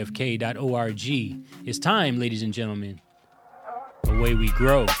kpfk.org. It's time, ladies and gentlemen. Away we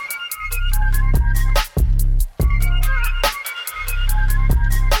grow.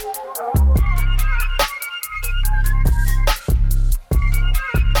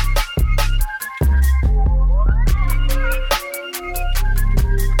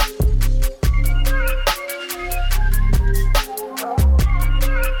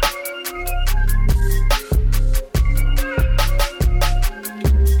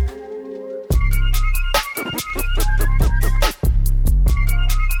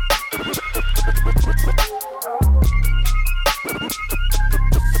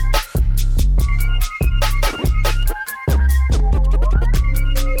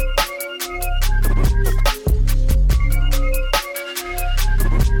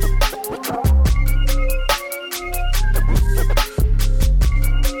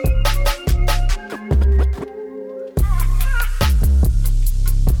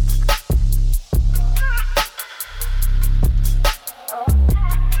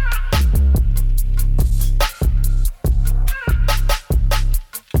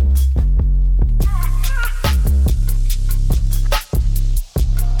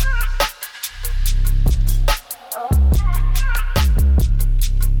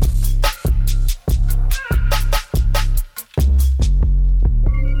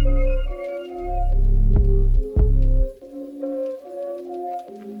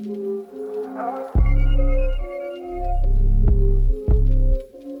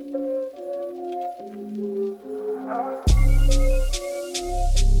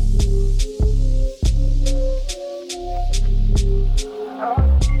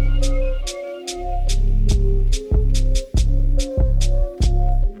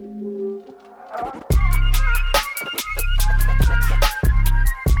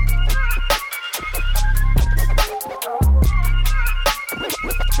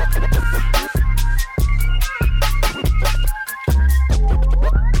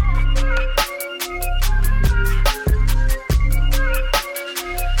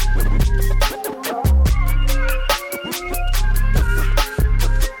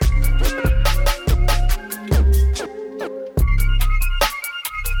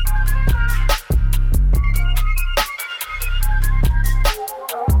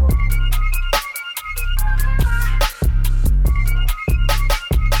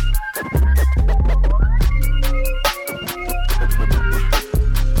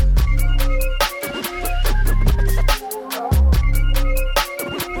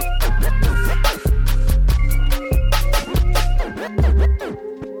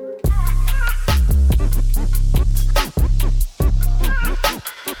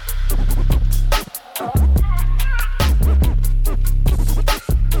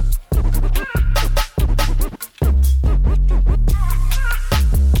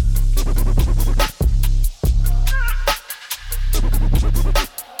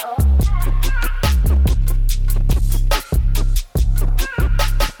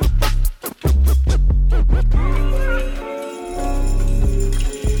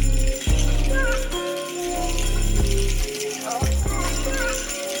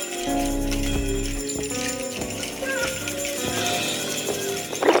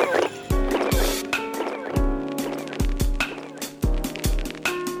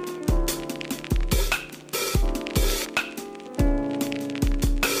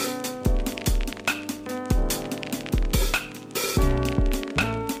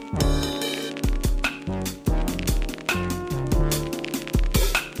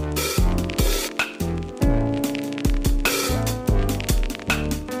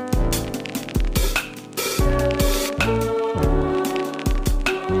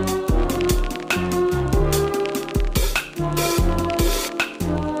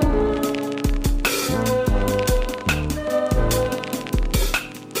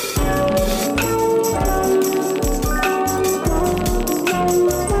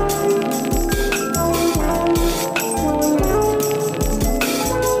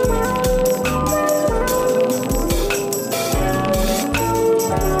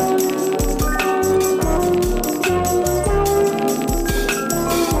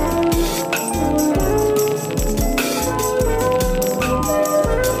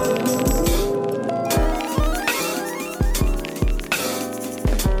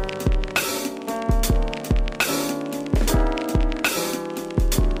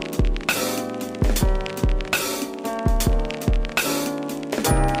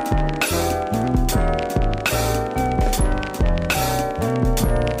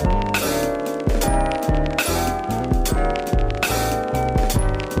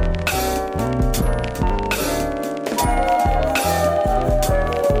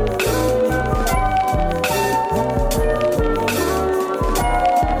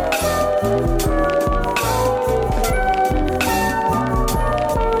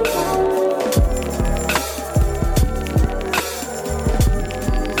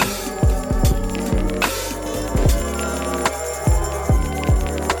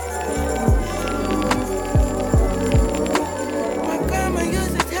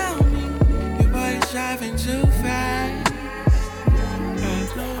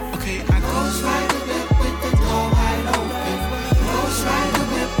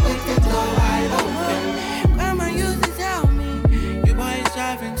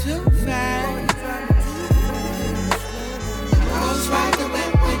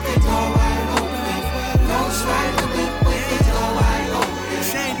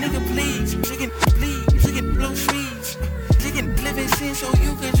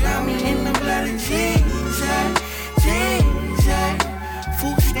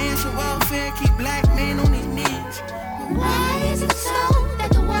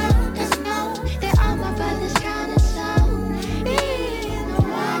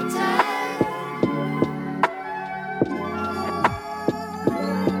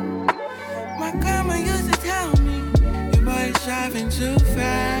 too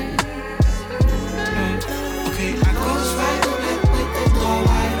fast. Okay, I goes right the whip with the door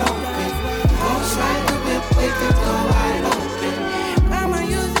wide open. Goes right the whip with the door wide open. Mama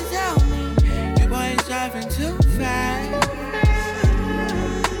used to tell me, your boy is driving too fast.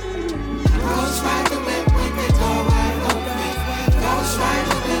 Goes right the whip with the door wide open. Goes right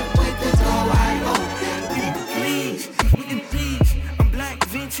the whip with the door wide open. Please, I'm black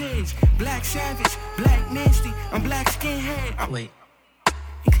vintage, black savage, black nasty, I'm black skinhead. Wait.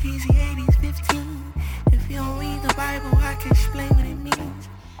 Ecclesiastes 15. If you don't read the Bible, I can explain what it means.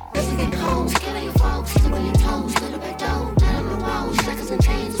 Listen get cold, scared of your folks, still on your toes, little bit dough, down on the road, shackles and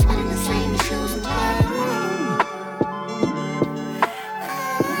chains, it's one and the same, shoes and clothes.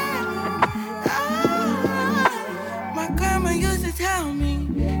 My grandma used to tell me,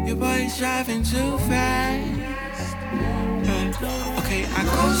 your boy's driving too fast. Okay, I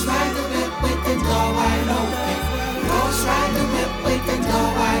goes right the whip with the door wide open. Goes right the whip with the door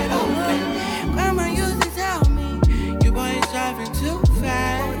wide open. Grandma used to tell me, your boy's driving too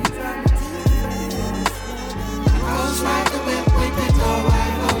fast. Goes right the whip with the door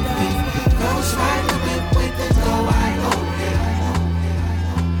wide open. Goes right the whip with the door wide open.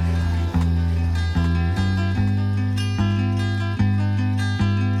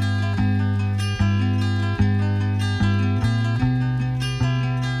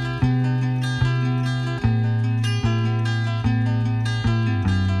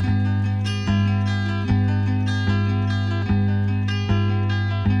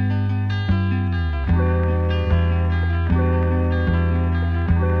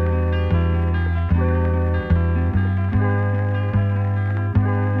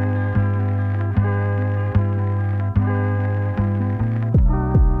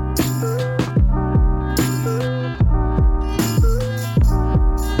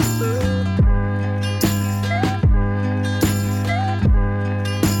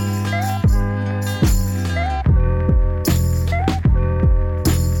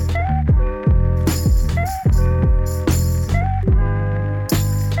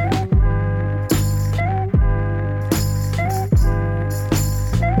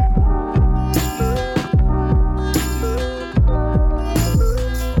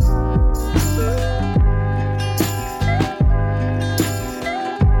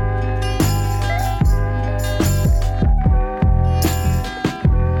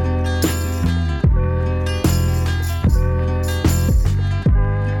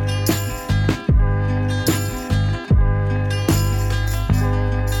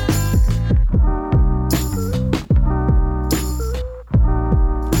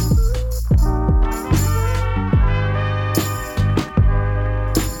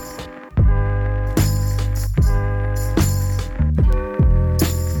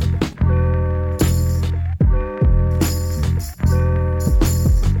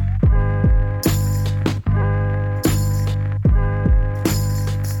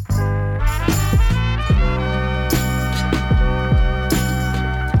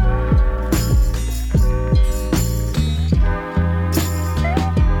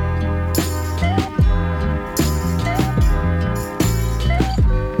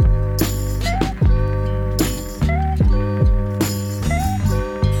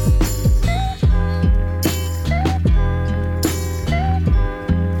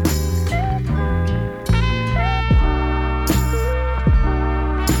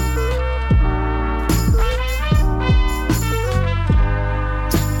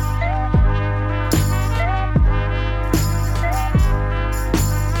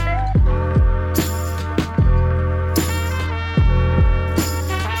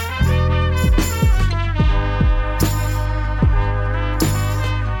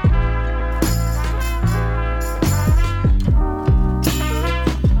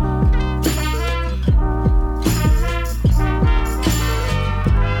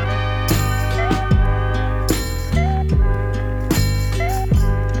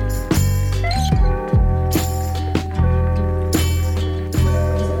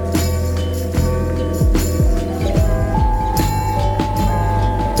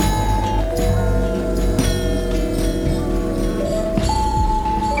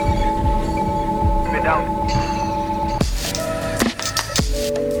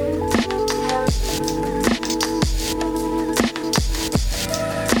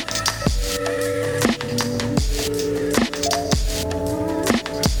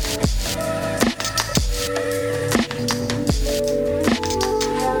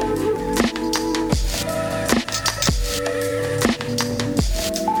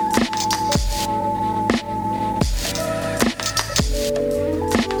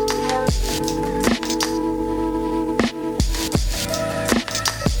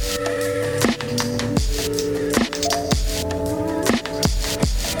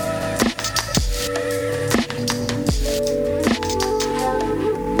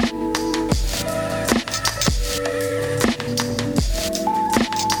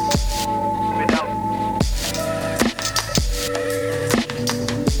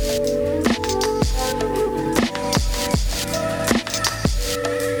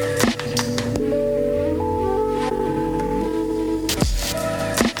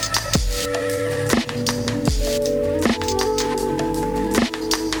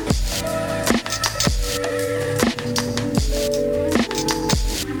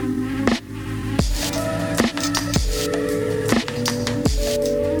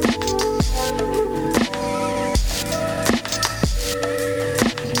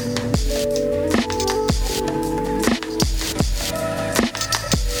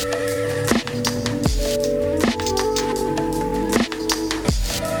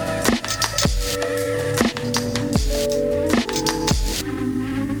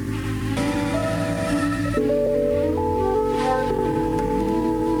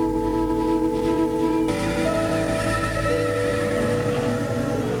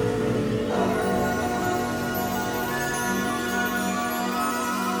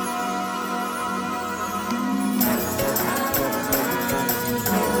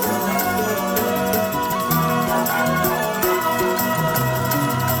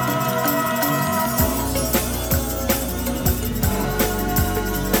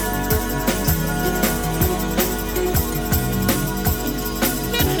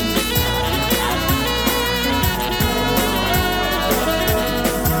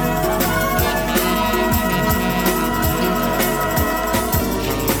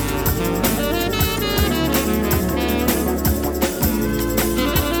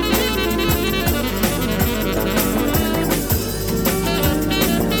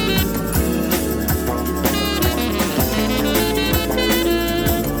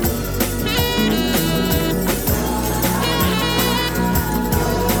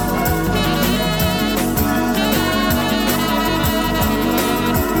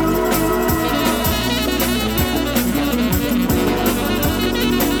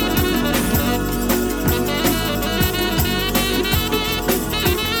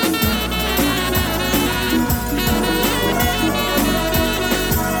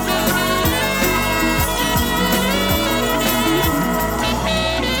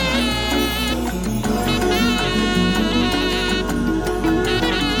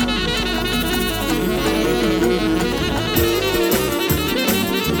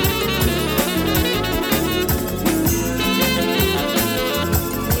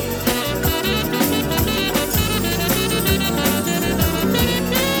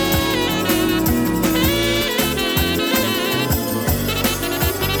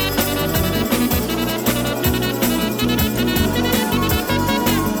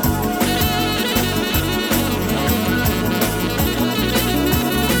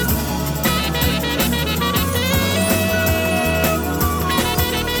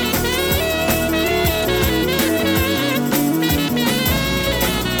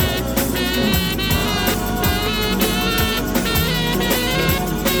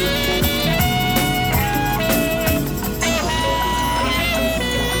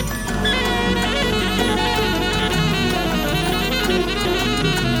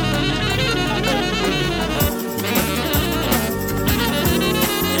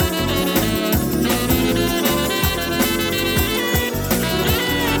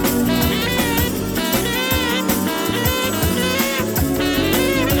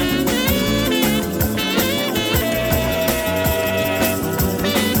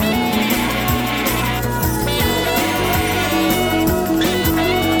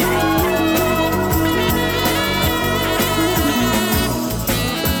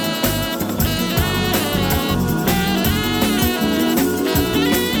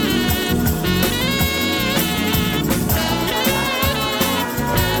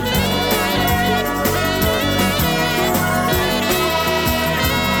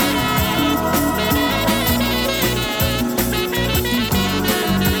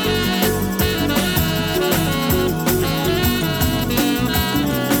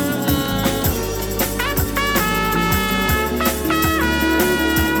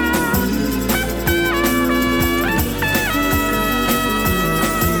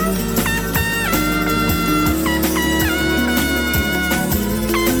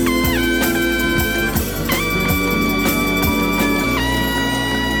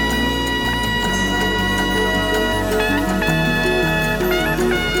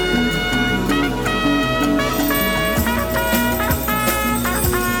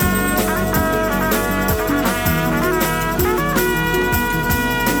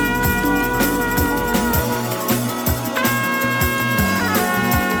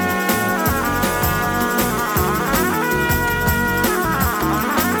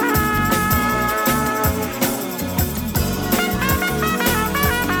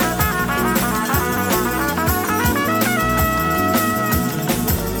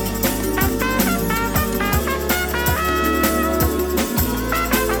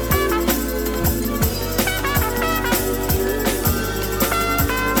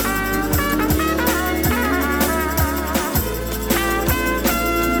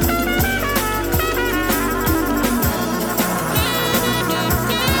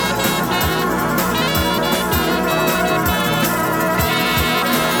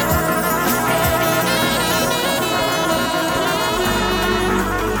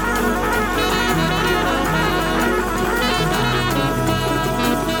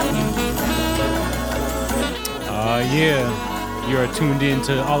 Yeah, you are tuned in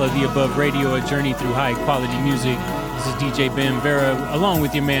to All of the Above Radio, a journey through high quality music. This is DJ Ben Vera, along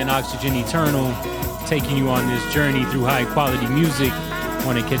with your man Oxygen Eternal, taking you on this journey through high quality music.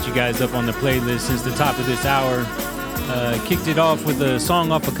 Want to catch you guys up on the playlist since the top of this hour. Kicked it off with a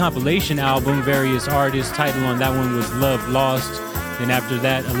song off a compilation album, various artists. Title on that one was Love Lost. Then after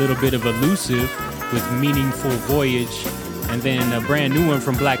that, a little bit of Elusive with Meaningful Voyage. And then a brand new one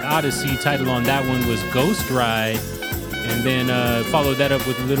from Black Odyssey. Title on that one was Ghost Ride. And then followed that up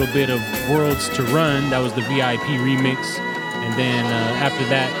with a little bit of Worlds to Run. That was the VIP remix. And then after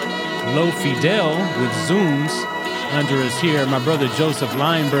that, Low Fidel with Zooms. Under us here, my brother Joseph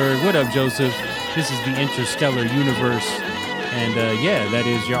Lineberg. What up, Joseph? This is the Interstellar Universe. And yeah, that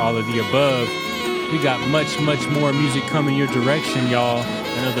is your All of the Above. We got much, much more music coming your direction, y'all.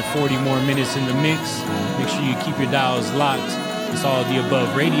 Another 40 more minutes in the mix. Make sure you keep your dials locked. It's All of the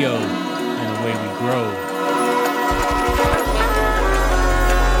Above Radio, and away we grow.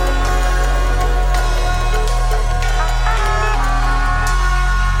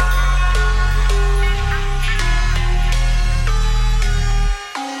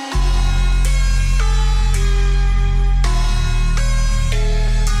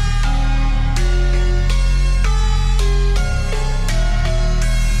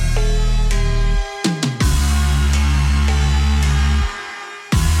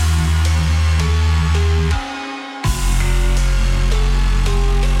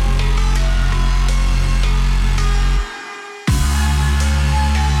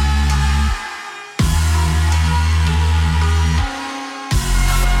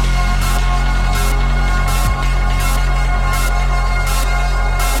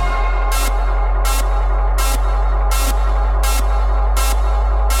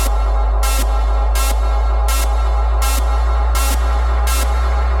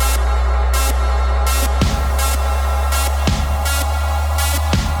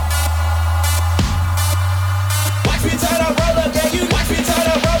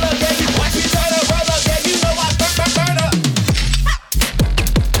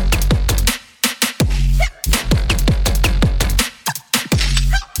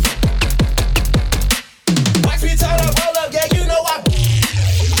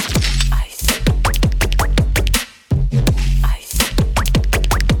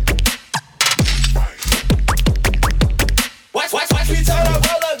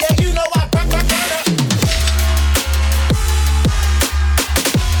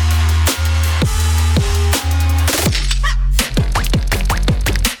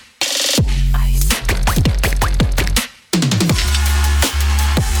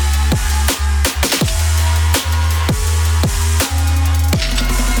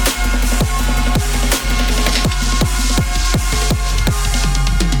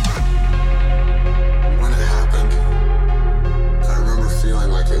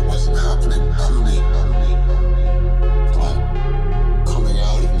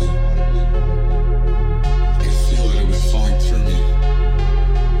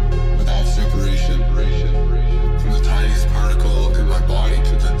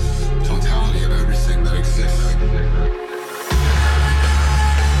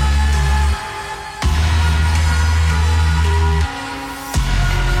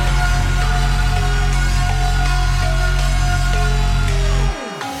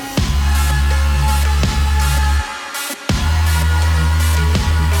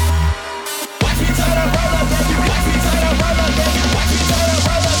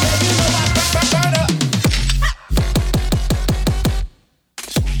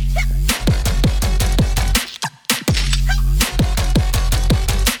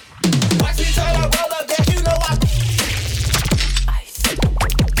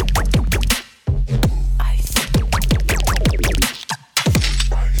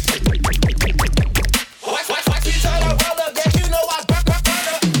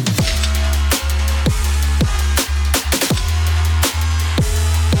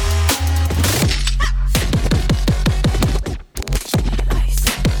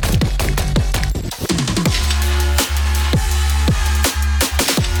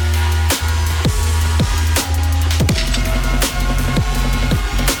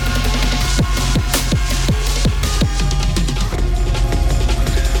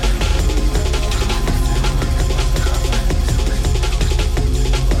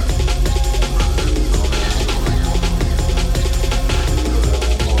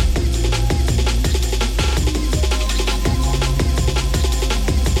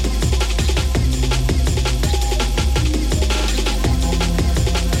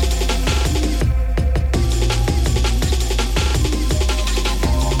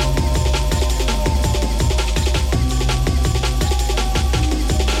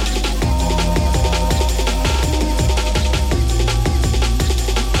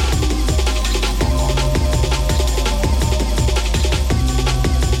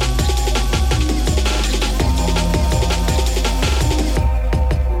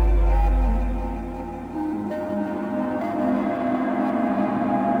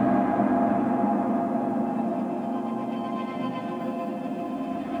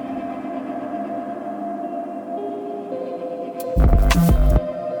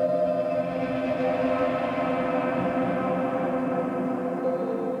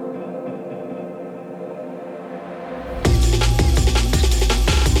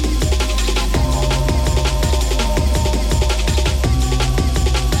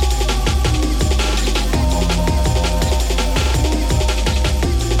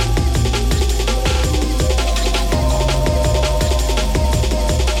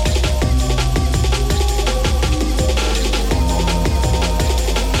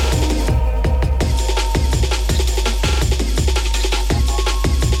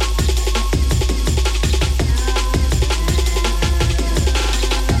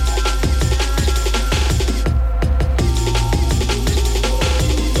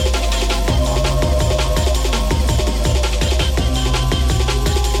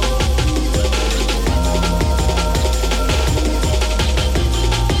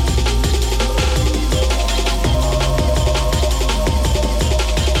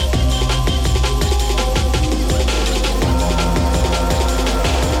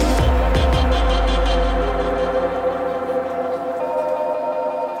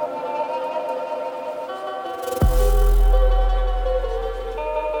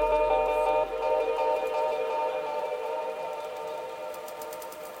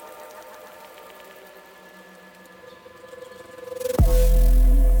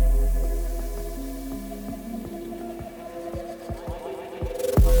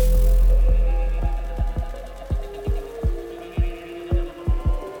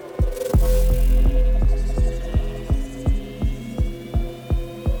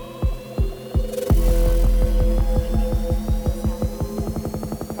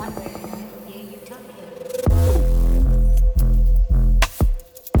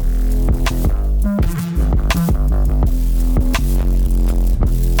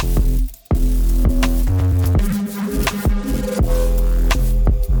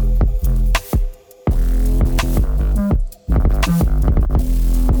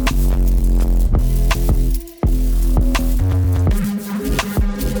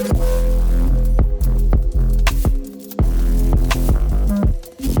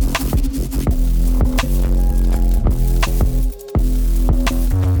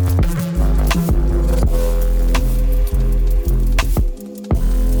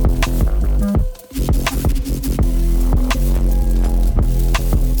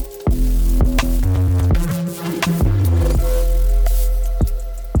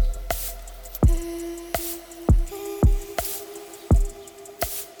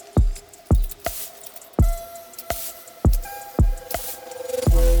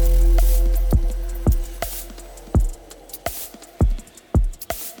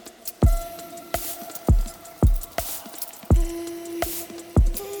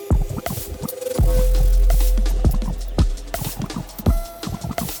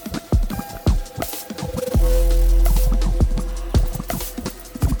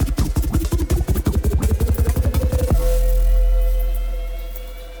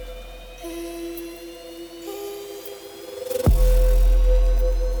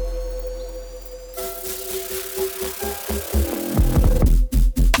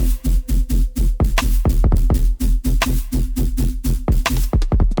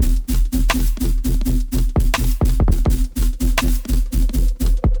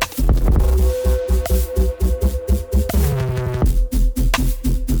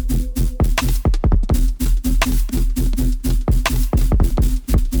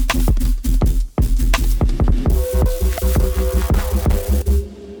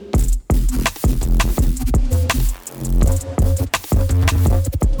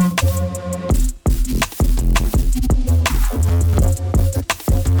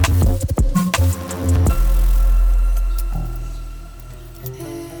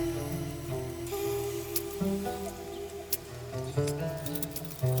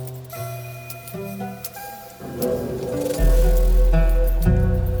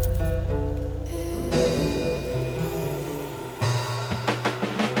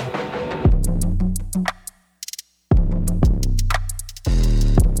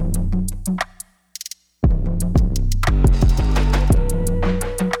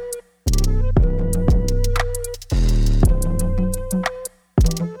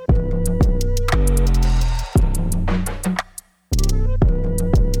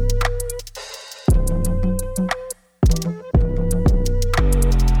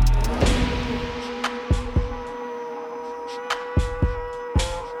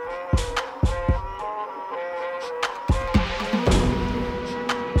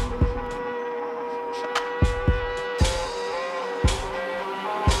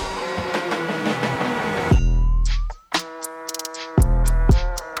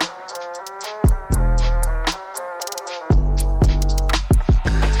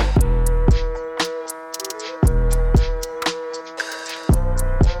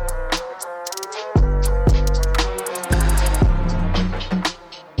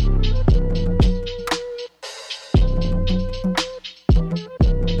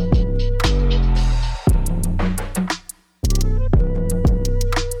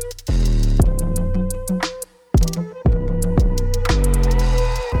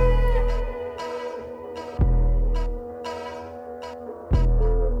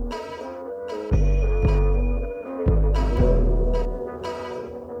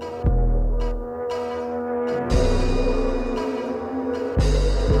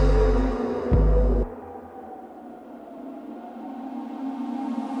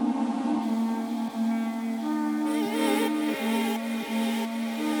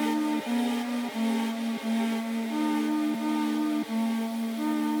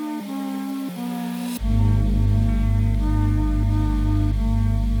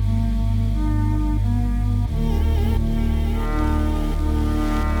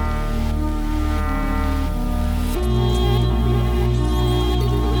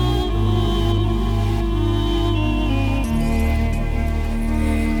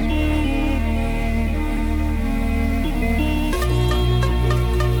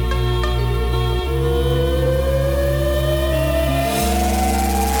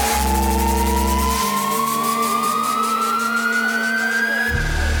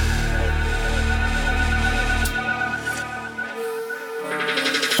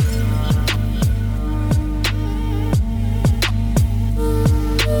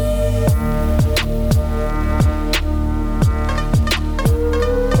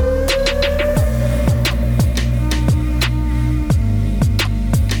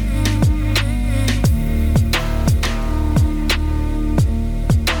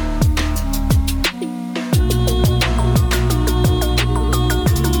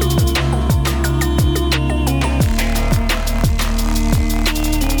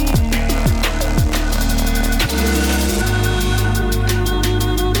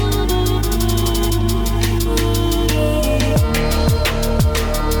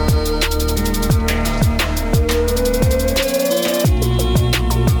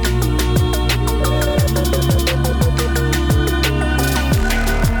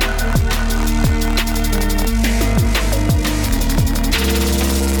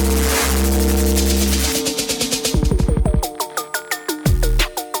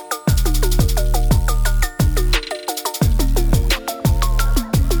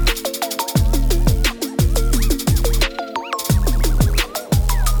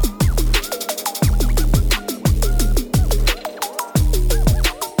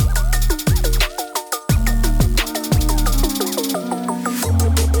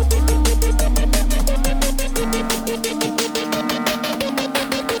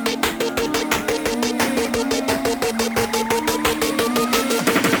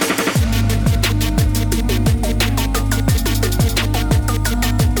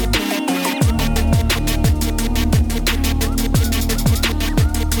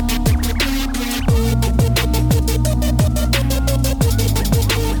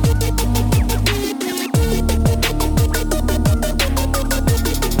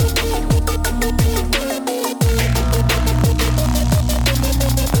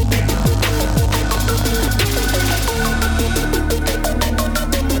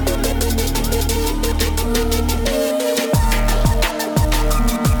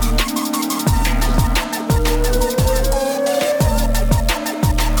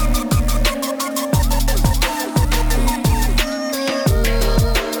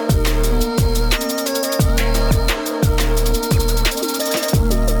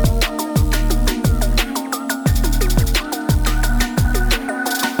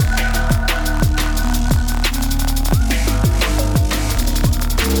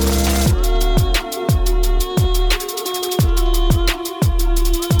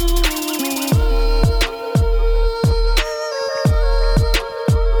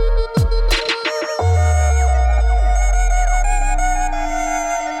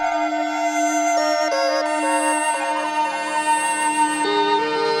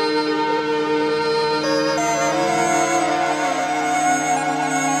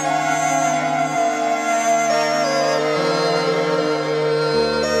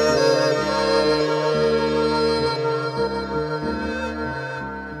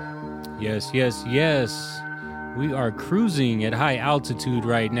 Yes. We are cruising at high altitude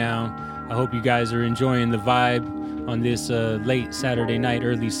right now. I hope you guys are enjoying the vibe on this late Saturday night,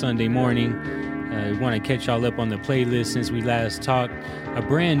 early Sunday morning. I want to catch y'all up on the playlist since we last talked. A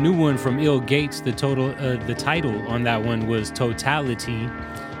brand new one from Ill Gates. The title on that one was Totality.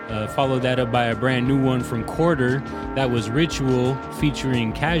 Follow that up by a brand new one from Quarter. That was Ritual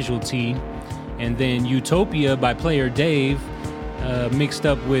featuring Casualty. And then Utopia by Player Dave, mixed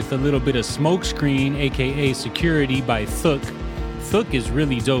up with a little bit of Smokescreen, aka Security by Thook. Thook is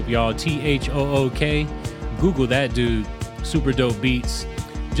really dope, y'all. Thook. Google that dude. Super dope beats.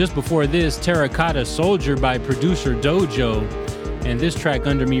 Just before this, Terracotta Soldier by producer Dojo. And this track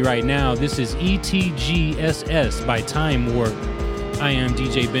under me right now, this is ETGSS by Time Warp. I am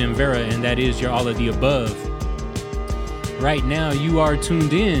DJ Ben Vera, and that is your All of the Above. Right now, you are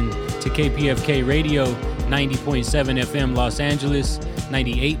tuned in to KPFK Radio, 90.7 FM Los Angeles,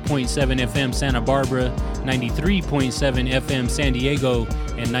 98.7 FM Santa Barbara, 93.7 FM San Diego,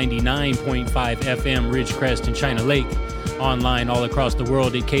 and 99.5 FM Ridgecrest and China Lake. Online all across the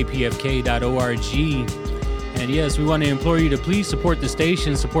world at kpfk.org. And yes, we want to implore you to please support the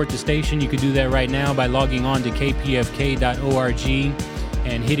station. You can do that right now by logging on to kpfk.org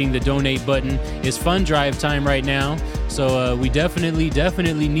and hitting the donate button. It's fund drive time right now, so we definitely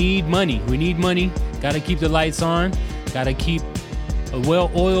need money. We need money. Got to keep the lights on. Got to keep a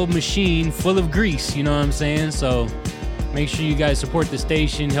well-oiled machine full of grease, you know what I'm saying? So make sure you guys support the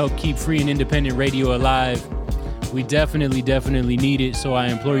station, help keep free and independent radio alive. We definitely need it, so I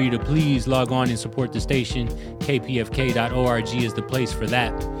implore you to please log on and support the station. kpfk.org is the place for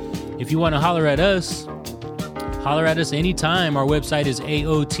that. If you want to holler at us anytime. Our website is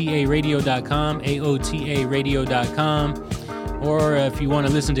aotaradio.com, aotaradio.com. Or if you want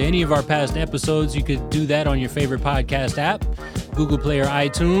to listen to any of our past episodes, you could do that on your favorite podcast app, Google Play or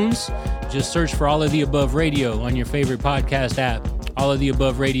iTunes. Just search for All of the Above Radio on your favorite podcast app. All of the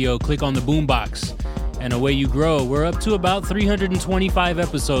Above Radio, click on the boombox, and away you grow. We're up to about 325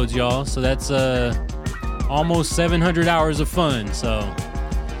 episodes, y'all. So that's almost 700 hours of fun. So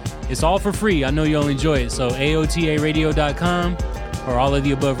it's all for free. I know you'll enjoy it. So aotaradio.com or All of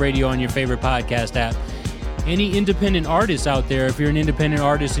the Above Radio on your favorite podcast app. Any independent artists out there, if you're an independent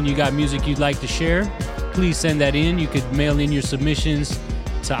artist and you got music you'd like to share, please send that in. You could mail in your submissions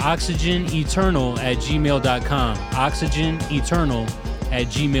to oxygeneternal@gmail.com.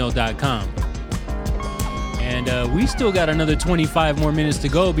 oxygeneternal@gmail.com. And we still got another 25 more minutes to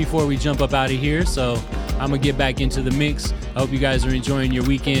go before we jump up out of here. So I'm going to get back into the mix. I hope you guys are enjoying your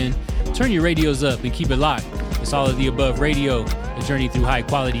weekend. Turn your radios up and keep it locked. It's All of the Above Radio, a journey through high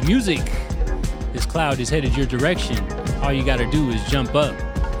quality music. This cloud is headed your direction. All you got to do is jump up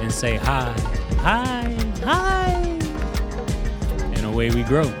and say hi, hi, hi. And away we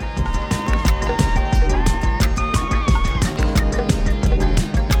grow.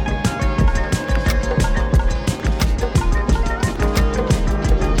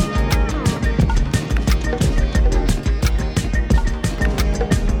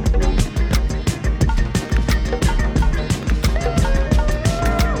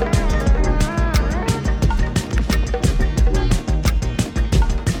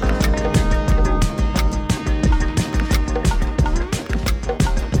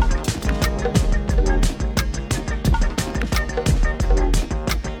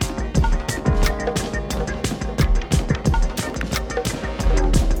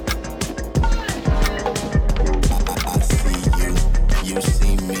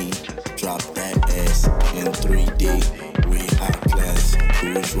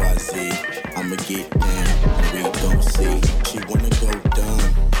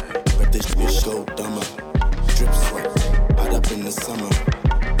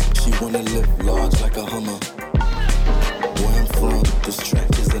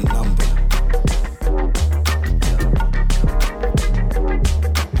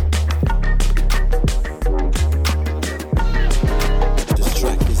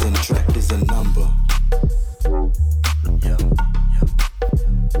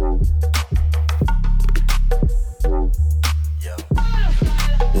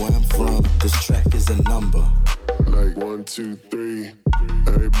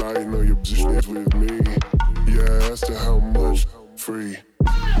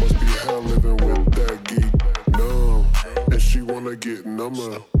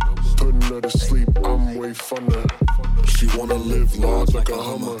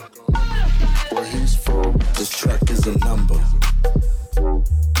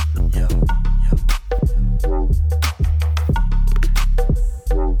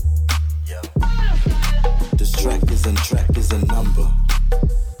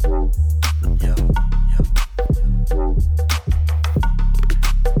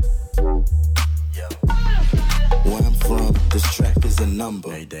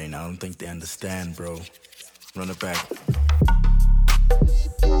 Dane. I don't think they understand, bro. Run it back.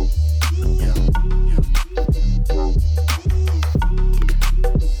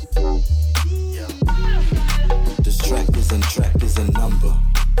 This track is a number.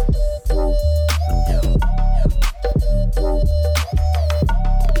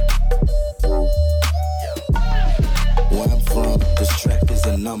 Where I'm from, this track is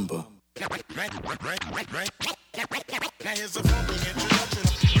a number. Now here's a funky introduction.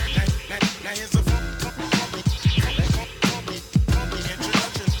 Now here's a funky introduction. Now here's a funky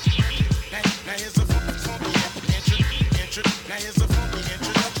introduction. Now here's a funky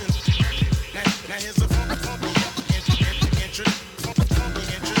introduction. Now here's a funky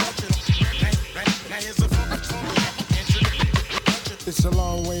introduction. Now here's a funky introduction. It's a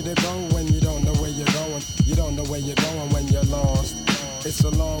long way to go when you don't know where you're going. You don't know where you're going when you're lost. It's a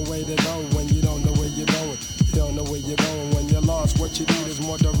long way to go when you don't know where you're going. You don't know where you're going when you're lost. What you need is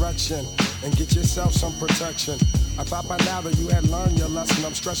more direction and get yourself some protection. I thought by now that you had learned your lesson.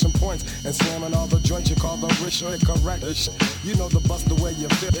 I'm stressing points and slamming all the joints you call the rich or correct. You know the bust the way you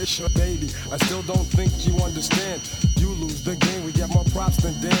fit. It's your baby. I still don't think you understand. You lose the game, we get more props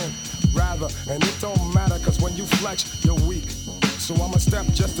than Dan. Rather, and it don't matter, cause when you flex, you're weak. So I'ma step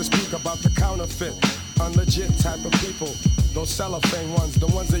just to speak about the counterfeit, unlegit type of people. Those cellophane ones, the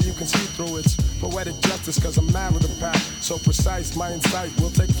ones that you can see through. It's poetic justice, cause I'm mad with the pack. So precise, my insight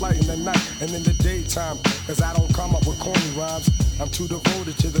will take flight in the night and in the daytime. Cause I don't come up with corny rhymes. I'm too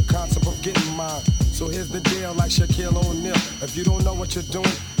devoted to the concept of getting mine. So here's the deal, like Shaquille O'Neal. If you don't know what you're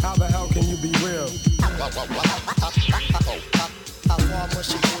doing, how the hell can you be real? How far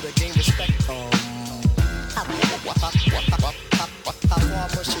must you go to gain respect? How far must you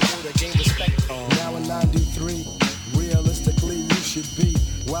go to gain respect? Now in 93, realistically you should be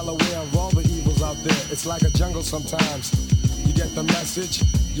well aware of all the evils out there. It's like a jungle sometimes. You get the message,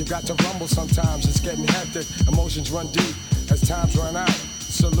 you got to rumble sometimes. It's getting hectic, emotions run deep as times run out.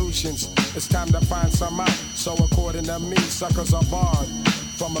 Solutions, it's time to find some out. So according to me, suckers are barred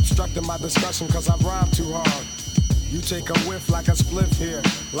from obstructing my discussion cause I rhyme too hard. You take a whiff like a spliff here,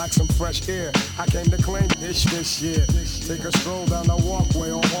 like some fresh air. I came to claim this year. Take a stroll down the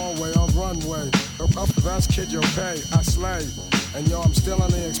walkway or hallway or runway. Up that's kid you'll pay, I slay. And yo, I'm still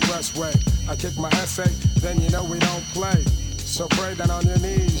on the expressway. I kick my essay, then you know we don't play. So pray down on your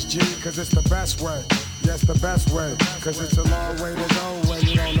knees, G, cause it's the best way. Yes, the best way, cause it's a long way to go when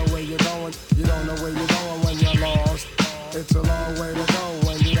you don't know where you're going. You don't know where you're going when you're lost. It's a long way to go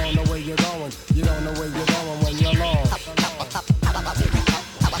when you don't know where you're going. You don't know where you're going when you're lost.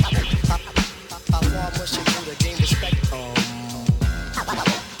 How far must you go to gain respect? How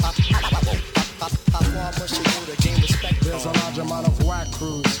far must you go to gain respect? There's a large amount of whack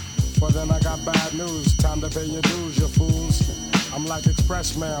crews. For them I got bad news. Time to pay your dues, you fools. I'm like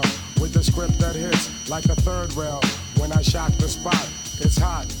express mail with the script that hits like the third rail. When I shock the spot, it's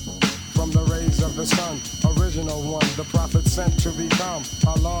hot. From the rays of the sun, original one, the prophet sent to become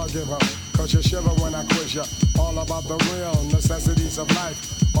a lawgiver. Cause you shiver when I quiz ya. All about the real necessities of life.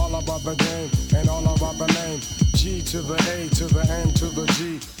 All about the game and all about the name. G to the A to the N to the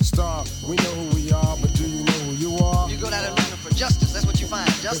G. Star, we know who we are, but do you know who you are? You go down and looking for justice, that's what you find.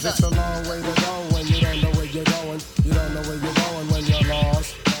 Just Cause it's a long way to go when you don't know where you're going. You don't know where you're going when you're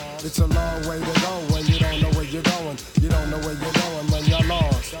lost. It's a long way to go when you don't know where you're going. You don't know where you're going when you're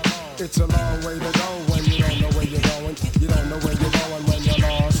lost. It's a long way to go when you don't know where you're going. You don't know where you're going when you're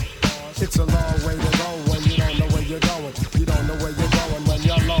lost. It's a long way to go when you don't know where you're going. You don't know where you're going when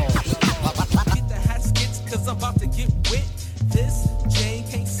you're lost. Get the hat skits cause I'm about to get wet. This Jane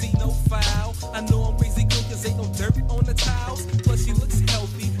can't see no foul. I know I'm crazy good cause ain't no dirt on the tiles. Plus she looks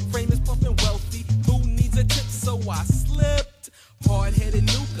healthy, frame is pumping wealthy. Who needs a tip? So I slipped. Hard-headed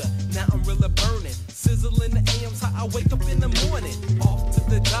nuka, now I'm really burning. Sizzling the AMs, how I wake up in the morning. Off to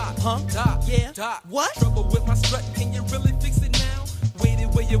the dock, dock, yeah, dock. What? Trouble with my strut, can you really fix it now?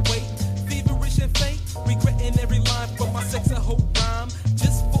 Waited where you wait, feverish and faint. Regretting every line from my sex and hope rhyme.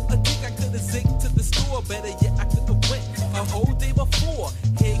 Just for a dick, I could've zigged to the store. Better yet, I could've went a whole day before.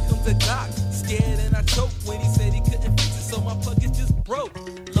 Here comes the doc, scared and I choked when he said he couldn't fix it, so my plug is just broke.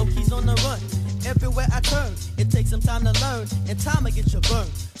 Loki's on the run. Everywhere I turn, it takes some time to learn, and time to get you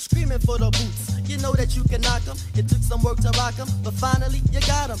burned. Screaming for the boots, you know that you can knock 'em. It took some work to rock 'em, but finally you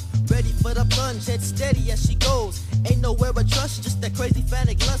got 'em. Ready for the plunge, head steady as she goes. Ain't nowhere but trust, just that crazy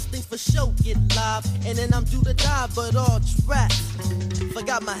fanatic lust. Things for show get live, and then I'm due to die, but all trapped.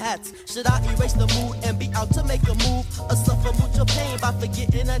 Forgot my hats. Should I erase the mood and be out to make a move, or suffer mucho pain by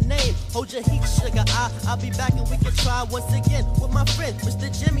forgetting a name? Hold your heat, sugar. I'll be back and we can try once again with my friend, Mr.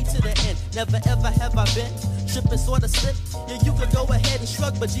 Jimmy to the end. Never ever have I been tripping, sorta slip. Yeah, you could go ahead and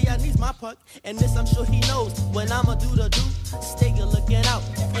shrug, but gee, I needs my puck, and this I'm sure he knows. When I'ma do the do, stay good looking out,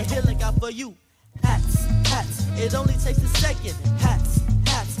 and he'll look out for you. Hats, hats, it only takes a second. Hats,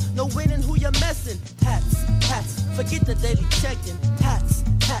 hats, no winning who you're messing. Hats, hats, forget the daily checking. Hats,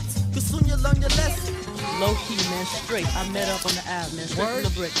 hats, cause soon you'll learn your lesson. Low key, man, straight. I met up on the app, man. Straight from the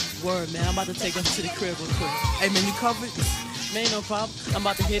brick. Word, man. I'm about to take us to the crib real quick. Hey, man, you covered? Man, no problem. I'm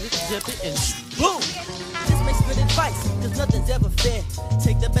about to hit it, zip it, and boom! This makes good advice, cause nothing's ever fair.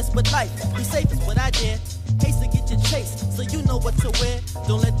 Take the best with life, be safe is what I dare. Case to get your chase, so you know what to wear.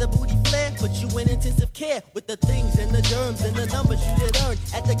 Don't let the booty flare, put you in intensive care. With the things and the germs and the numbers you did earn.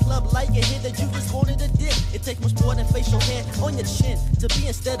 At the club like you hear that you just wanted a dip. It takes much more than facial hair on your chin to be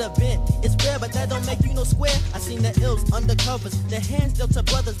instead of bent. It's rare, but that don't make you no square. I seen the ills undercovers, the hands dealt to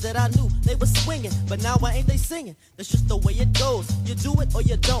brothers that I knew they were swinging. But now why ain't they singing? That's just the way it goes. You do it or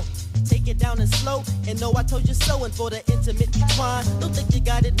you don't. Take it down and slow, and know I told you so. And for the intimate twine, don't think you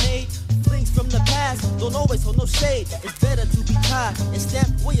got it made. Flings from the past, don't always hold no shade. It's better to be tied and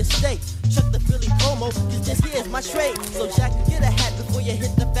stamp where you stay. Chuck the Philly promo, cause this here's my trade. So Jack, get a hat before you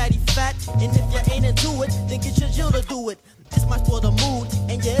hit the fatty fat. And if you ain't into it, then get your Jill to do it. This might for the mood,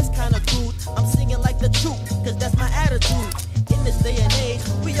 and yeah, it's kinda crude. I'm singing like the truth, cause that's my attitude. In this day and age,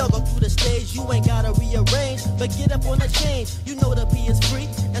 we all go through the stage. You ain't gotta rearrange, but get up on the change. You know the P is free,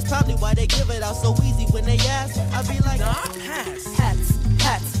 that's probably why they give it out so easy when they ask. I be like, nah, hats, hats,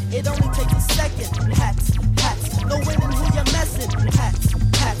 hats. It only takes a second. Hats, hats, no winning who you're messing. Hats,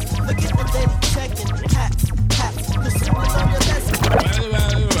 hats, forget the daily checking. Hats, hats, cause soon you learn your lesson.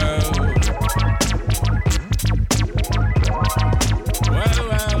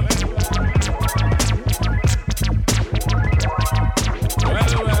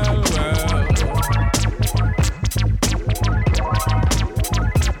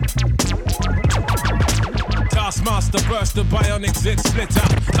 Taskmaster burst the bionic zit splitter.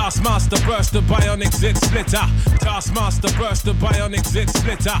 Taskmaster burst the bionic zit splitter. Taskmaster burst the bionic zit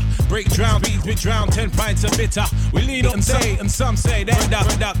splitter. Break drown, beat with drown, 10 pints of bitter. We lean up and say, and some say they're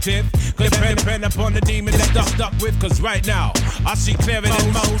productive. Cause they depend upon the demon they're stuck with. Cause right now, I see clearer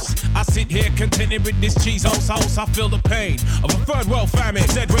than most. I sit here contented with this cheese house. I feel the pain of a third world famine.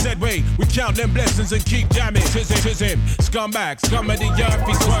 Said way, we count them blessings and keep jamming. Tis him, scumbag, scum of the earth.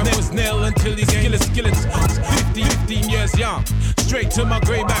 He was nil until he's skillets. 15 years young, straight to my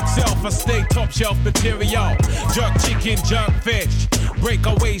grayback self. I stay top shelf material. Jerk chicken, jerk fish. Break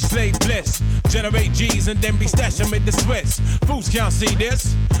away slave bliss. Generate G's and then be stashing with the Swiss. Fools can't see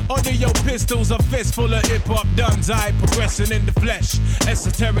this. Under your pistols, a fist full of hip hop duns. I progressing in the flesh.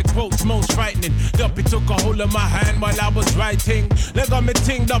 Esoteric quotes most frightening. Duppy took a hold of my hand while I was writing. Leg on me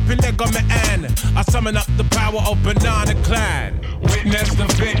ting, Duppy leg on me hand. I summon up the power of Banana Clan. Witness the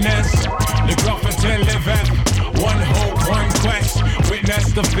fitness. The Grofferton liveth. One hope, one quest.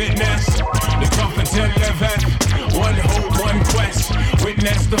 Witness the fitness. The Grofferton liveth. One hope, one quest.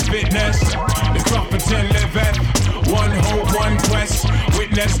 Witness the fitness. The Grofferton liveth. One hope, one quest.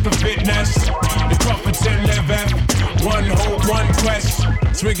 Witness the fitness. The Grofferton liveth. One hope, one quest.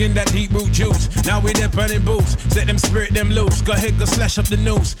 Swigging that deep root juice. Now we there burning boots. Set them spirit them loose. Go ahead, go slash up the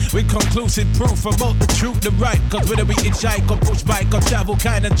news. With conclusive proof about the truth, the right. Cause whether we hitchhike or push bike or travel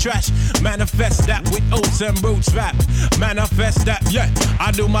kind of trash. Manifest that with oats and roots rap. Manifest that, yeah.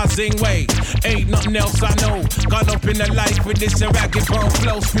 I do my zing way. Ain't nothing else I know. Gone up in the life with this ragged bone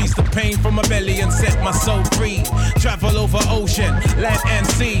flow. Squeeze the pain from my belly and set my soul free. Travel over ocean, land and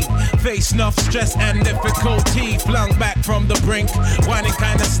sea. Face enough stress and difficulty. Flung back from the brink. Whining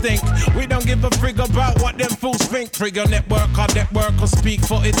kinda stink. We don't give a frig about what them fools think. Trigger network, our network will speak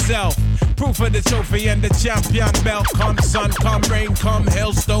for itself. Proof of the trophy and the champion belt. Come sun, come rain, come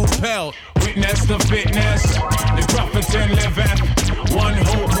hailstone pelt. Witness the fitness, the Grofferton liveth. One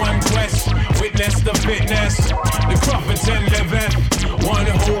hope, one quest. Witness the fitness, the Grofferton liveth. One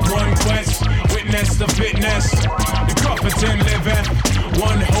hope, one quest. Witness the fitness, the Grofferton liveth.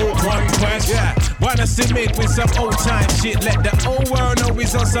 One hope, one quest. Yeah, wanna submit with some old time shit. Let the old world know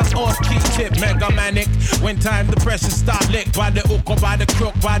always on some off-key tip, mega manic. When time the pressure stop lick by the hook or by the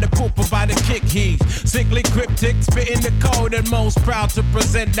crook, by the poop or by the kick. He's sickly cryptic, spitting the code and most proud to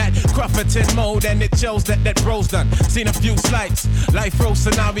present that Crufferton mode, and it shows that bro's done. Seen a few slights, life row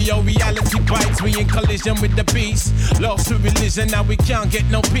scenario, reality bites. We in collision with the beast. Lost to religion, now we can't get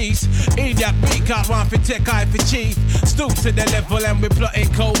no peace. Idiot beat, got one for tech, eye for chief. Stoop to the level and we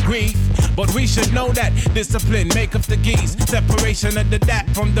plotting cold grief. But we should know that discipline make up the geese. Separation of the dat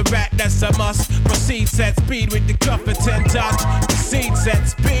from the rat, that's a must. Proceed set speed with the Crufferton touch. Proceed set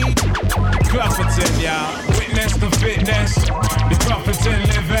speed. Crufferton, y'all. Witness the fitness. The Crufferton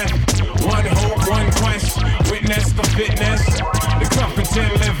living. One hope, one quest. Witness the fitness. The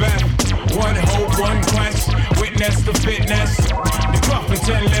Crufferton living. One hope, one quest. Witness the fitness. The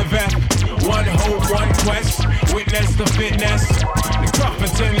Crufferton living. One hope, one quest. Witness the fitness. The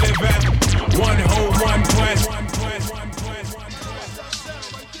Crufferton living. One hope, one quest.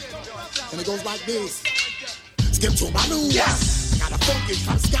 And it goes like this. Skip to my news. Yes. Got a funky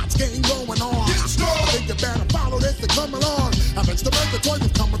Scotch game going on. I think you better follow this to come along. I bet the record toy will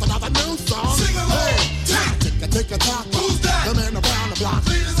come with another new song. Sing along. Hey, take a talk. Who's that? The man around the block.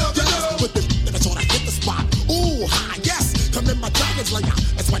 Yes, with the that's when I hit the spot. Ooh, hi, yes. Come in my dragon's layer.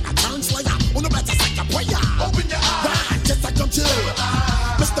 That's when I turn slayer. On the rest I say a prayer. Open your eyes. Right, just like I'm chill.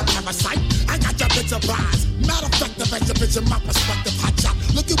 Mr. Parasite, I got your big surprise. Matter of fact, the best picture, my perspective, hot shot.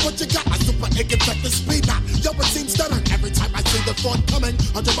 Look at what you got, I super ink infected speed knot. Yo, it seems stunning every time I see the front coming.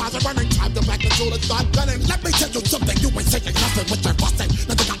 100 miles are running, time to back the tool and start gunning. Let me tell you something, you ain't saying nothing with your busting.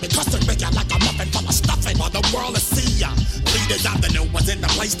 Now they got me cussing, make you like a muffin full of stuffing. While the world is see ya. Leaders out the new ones in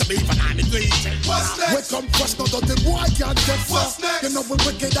the place to be for 93. What's next? We come fresh, no dirty boy can't get What's next? You know we're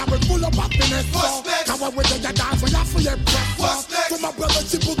wicked, I'm full of happiness. What's next? Come on with your dance, we have for your breath. What's next? For my brother,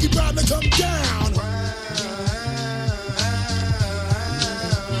 she Boogie Brown to come down.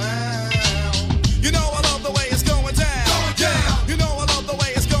 You know I love the way it's going down. Going down. You know I love the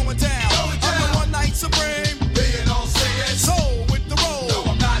way it's going down. Going down. I'm the one night supreme. Being on singing. Soul with the roll.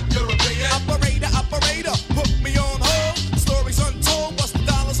 No, I'm not European. Operator, put me on hold. Stories untold, what's the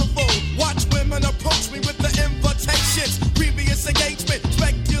dollars a fool? Watch women approach me with the invitations. Previous engagement,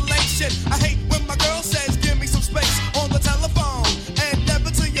 speculation. I hate when my girl says, give me some space on the telephone and never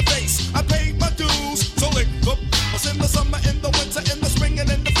to your face. I paid my dues, so lick up. Was in the summer, in the winter, in the spring, and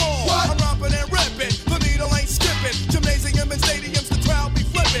in the fall. What? I'm romping and ripping, the needle ain't skipping. Gymnasium and stadiums, the crowd be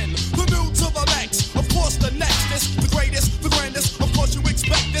flipping. The new to the next, of course the next is the greatest, the grandest. Of course you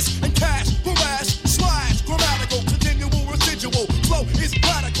expect this. And cash, barrage, slash, grammatical, continual, residual. Flow is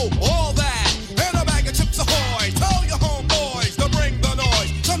radical, all that. And a bag of chips ahoy. Tell your homeboys to bring the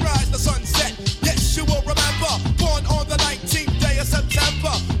noise. Sunrise to sunset, yes you will remember. Born on the 19th day of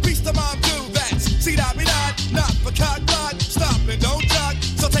September. Peace to mom, do that. See that me not for cock blood. Stop and don't jog.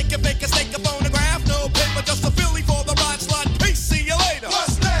 So take your pick and take a phonograph. No paper, just a Philly for the ride slot. Peace, see you later.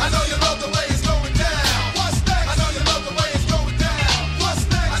 What's next? I know you love the way it's going down. What's next? I know you love the way it's going down. What's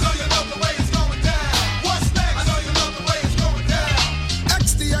next? I know you love the way it's going down. What's next? I know you love the way it's going down.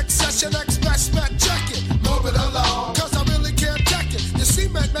 XDX session, express met, check it. Move it along. Cause I really can't check it. Your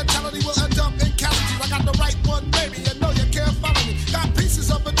cement mentality will end up in casualties. I got the right one, baby. You know you can't follow me. Got pieces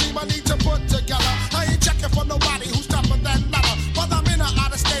of a team I need to put together. I ain't checking for nobody who's tougher than leather. Whether I'm in or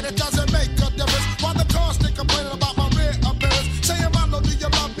out of state, it doesn't make a difference. While the cars still complaining about my rear appearance. Saying, Milo, do you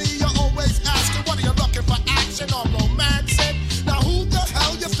love me? You're always asking, what are you looking for? Action or romancing? Now who the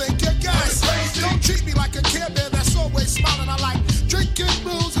hell you think you're gassing? Don't treat me like a Care Bear that's always smiling. I like drinking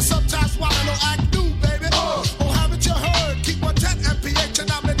booze and sometimes swallowing. No act new, baby. Oh, haven't you heard? Keep my 10 MPH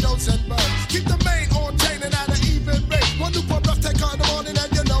and I'm in Rosenberg. Keep the main on chain and at an even rate. One new pump left take on the morning and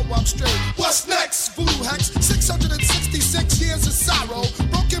you know I'm straight. What's next? Voodoo hex, 666 years of sorrow.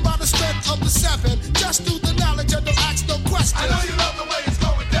 Broken by the strength of the seven. Just through the knowledge and don't ask no questions. I know you love the way it's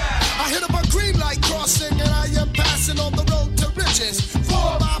going down. I hit up a green light crossing and I am passing on the road to riches.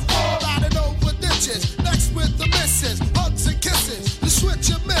 4x4 riding over ditches. Next with the misses, hugs and kisses. The switch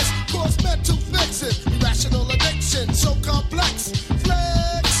you miss, cause mental fix.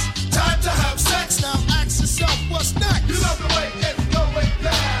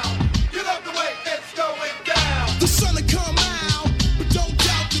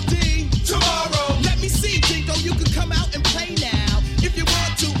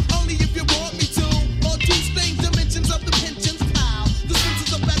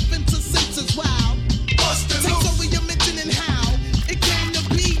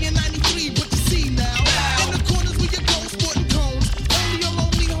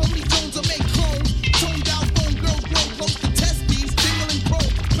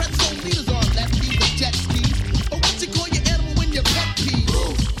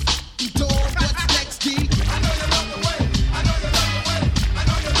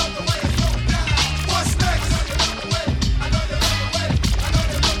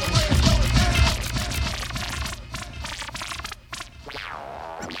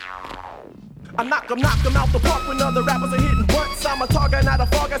 I knock 'em out the park when other rappers are hitting once. I'm a target, not a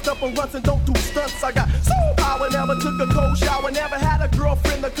fog. I step on runs and don't do stunts. I got soul power, never took a cold shower, never had a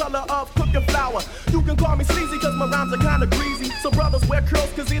girlfriend the color of cooking flour. You can call me sleazy cause my rhymes are kinda greasy. So brothers wear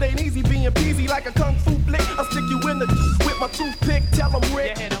curls cause it ain't easy being peasy like a kung fu flick. I'll stick you in the with my toothpick, tell 'em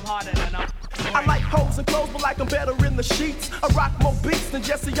Rick. You hit 'em harder than I'm. I like hoes and clothes, but like I'm better in the sheets. I rock more beats than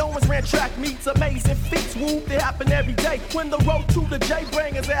Jesse Owens ran track meets. Amazing feats, whoop, they happen every day. When the road to the J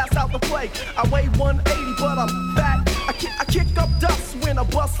bring his ass out to play. I weigh 180, but I'm fat. I kick up dust when I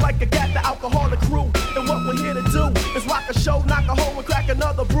bust like a gat, the alcoholic crew. And what we're here to do is rock a show, knock a hole, and crack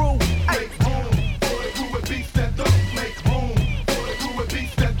another brew. Hey. Make room for the crew with beats that don't make room. For the crew with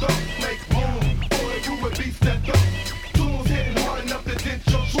beats that don't make room. For the crew with beats that don't. Tunes hitting hard enough to dent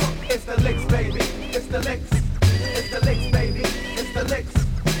your truck. It's the licks, baby. It's the licks. It's the licks, baby. It's the licks.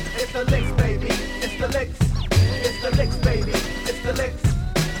 It's the licks, baby. It's the licks. It's the licks, baby. It's the licks.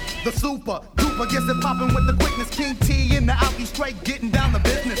 The super duper gets it poppin' with the quickness. King T in the alky straight getting down the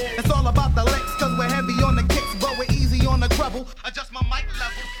business. It's all about the licks cause we're heavy on the kicks, but we're easy on the treble. Adjust my mic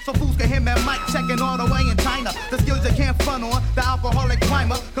level so fools can hear my mic checking all the way in China. The skills you can't front on, the alcoholic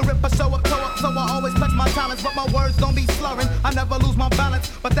climber. Can rip a show up, toe up, so I always flex my talents. But my words don't be slurring, I never lose my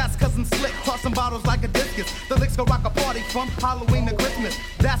balance. But that's cause I'm slick, tossing bottles like a discus. The licks can rock a party from Halloween to Christmas.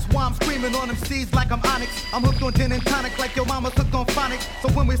 That's why I'm screaming on them seeds like I'm Onyx. I'm hooked on gin and tonic like your mama's hooked on phonics. So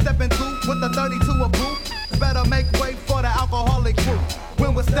when we stepping through with the 32 a brew, better make way for the alcoholic crew.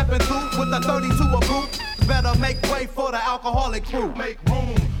 When we're stepping through with the 32 a brew, better make way for the alcoholic crew. Make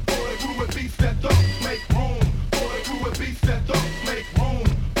room for the crew with beats that don't make room. For the crew with beats that don't make room.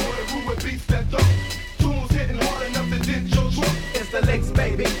 For the crew with beats that don't. Tunes hitting hard enough to dent your truck. It's the licks,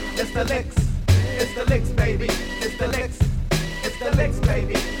 baby. It's the licks. It's the licks, baby. It's the licks. It's the licks,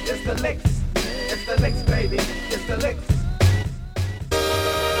 baby. It's the licks. It's the licks, baby. It's the licks.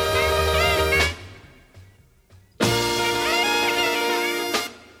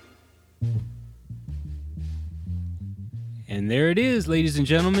 And there it is, ladies and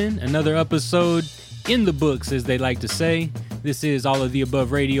gentlemen, another episode in the books, as they like to say. This is All of the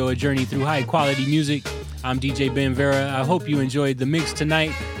Above Radio, a journey through high-quality music. I'm DJ Ben Vera. I hope you enjoyed the mix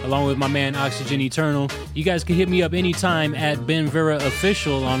tonight, along with my man Oxygen Eternal. You guys can hit me up anytime at Ben Vera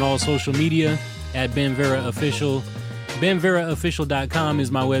Official on all social media, at Ben Vera Official. BenVeraOfficial.com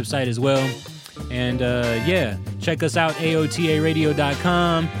is my website as well. And yeah, check us out,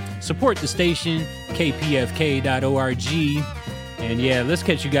 AOTARadio.com. Support the station, kpfk.org. And yeah, let's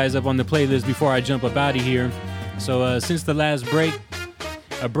catch you guys up on the playlist before I jump up out of here. So since the last break,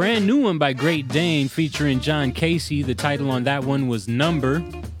 a brand new one by Great Dane featuring John Casey. The title on that one was Number.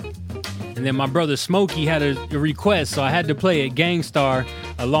 And then my brother Smokey had a request, so I had to play it. Gangstar,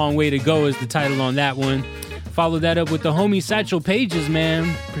 A Long Way to Go is the title on that one. Follow that up with the homie Satchel Pages,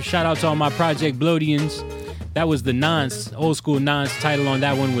 man. Shout out to all my Project Bloodians. That was the Nonce, old school Nonce. Title on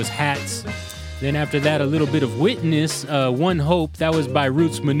that one was Hats. Then after that, a little bit of Witness, One Hope. That was by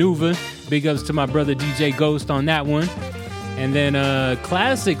Roots Maneuver. Big ups to my brother DJ Ghost on that one. And then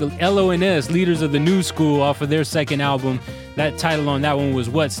classic LONS, Leaders of the New School, off of their second album. That title on that one was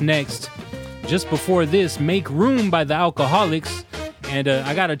What's Next. Just before this, Make Room by the Alcoholics. And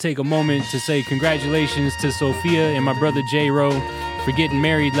I got to take a moment to say congratulations to Sophia and my brother J-Ro for getting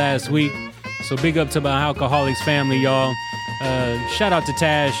married last week. So big up to my Alcoholics family, y'all. Shout out to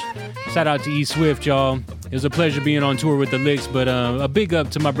Tash. Shout out to E Swift, y'all. It was a pleasure being on tour with the Licks, but a big up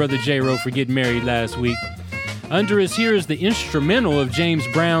to my brother J-Ro for getting married last week. Under us here is the instrumental of James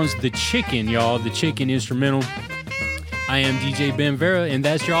Brown's The Chicken, y'all. The Chicken instrumental. I am DJ Ben Vera, and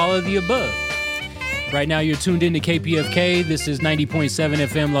that's your All of the Above. Right now, you're tuned in to KPFK. This is 90.7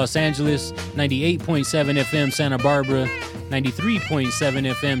 FM Los Angeles, 98.7 FM Santa Barbara,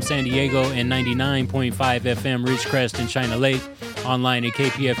 93.7 FM San Diego, and 99.5 FM Ridgecrest and China Lake. Online at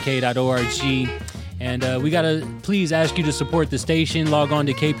kpfk.org. And we got to please ask you to support the station. Log on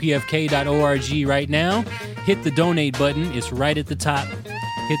to kpfk.org right now. Hit the donate button. It's right at the top.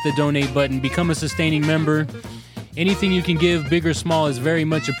 Hit the donate button. Become a sustaining member. Anything you can give, big or small, is very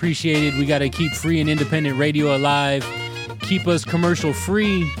much appreciated. We got to keep free and independent radio alive. Keep us commercial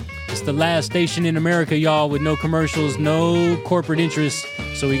free. It's the last station in America, y'all, with no commercials, no corporate interests.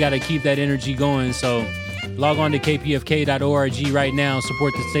 So we got to keep that energy going. So log on to kpfk.org right now.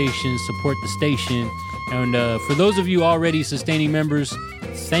 Support the station. Support the station. And for those of you already sustaining members,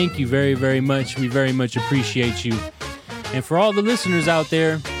 thank you very, very much. We very much appreciate you. And for all the listeners out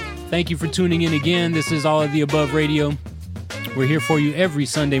there, thank you for tuning in again. This is All of the Above Radio. We're here for you every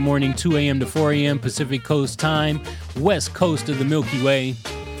Sunday morning, 2 a.m. to 4 a.m. Pacific Coast time, west coast of the Milky Way.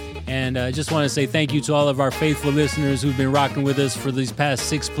 And I just want to say thank you to all of our faithful listeners who've been rocking with us for these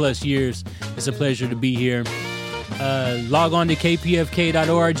past 6+ years. It's a pleasure to be here. Log on to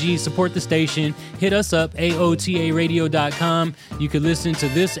kpfk.org, support the station, hit us up, aotaradio.com. You can listen to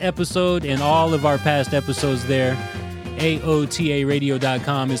this episode and all of our past episodes there,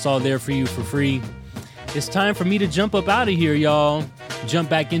 aotaradio.com. It's all there for you for free. It's time for me to jump up out of here, y'all. Jump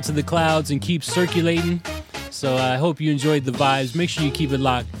back into the clouds and keep circulating. So I hope you enjoyed the vibes. Make sure you keep it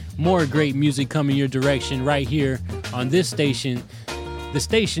locked. More great music coming your direction right here on this station, the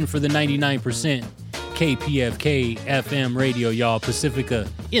station for the 99%. KPFK FM radio, y'all. Pacifica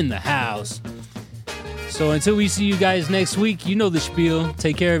in the house. So until we see you guys next week, you know the spiel.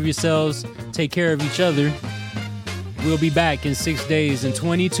 Take care of yourselves. Take care of each other. We'll be back in 6 days and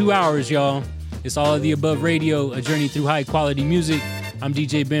 22 hours, y'all. It's All of the Above Radio, a journey through high quality music. I'm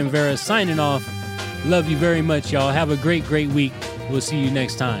DJ Ben Vera signing off. Love you very much, y'all. Have a great, great week. We'll see you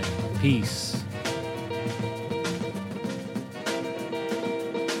next time. Peace.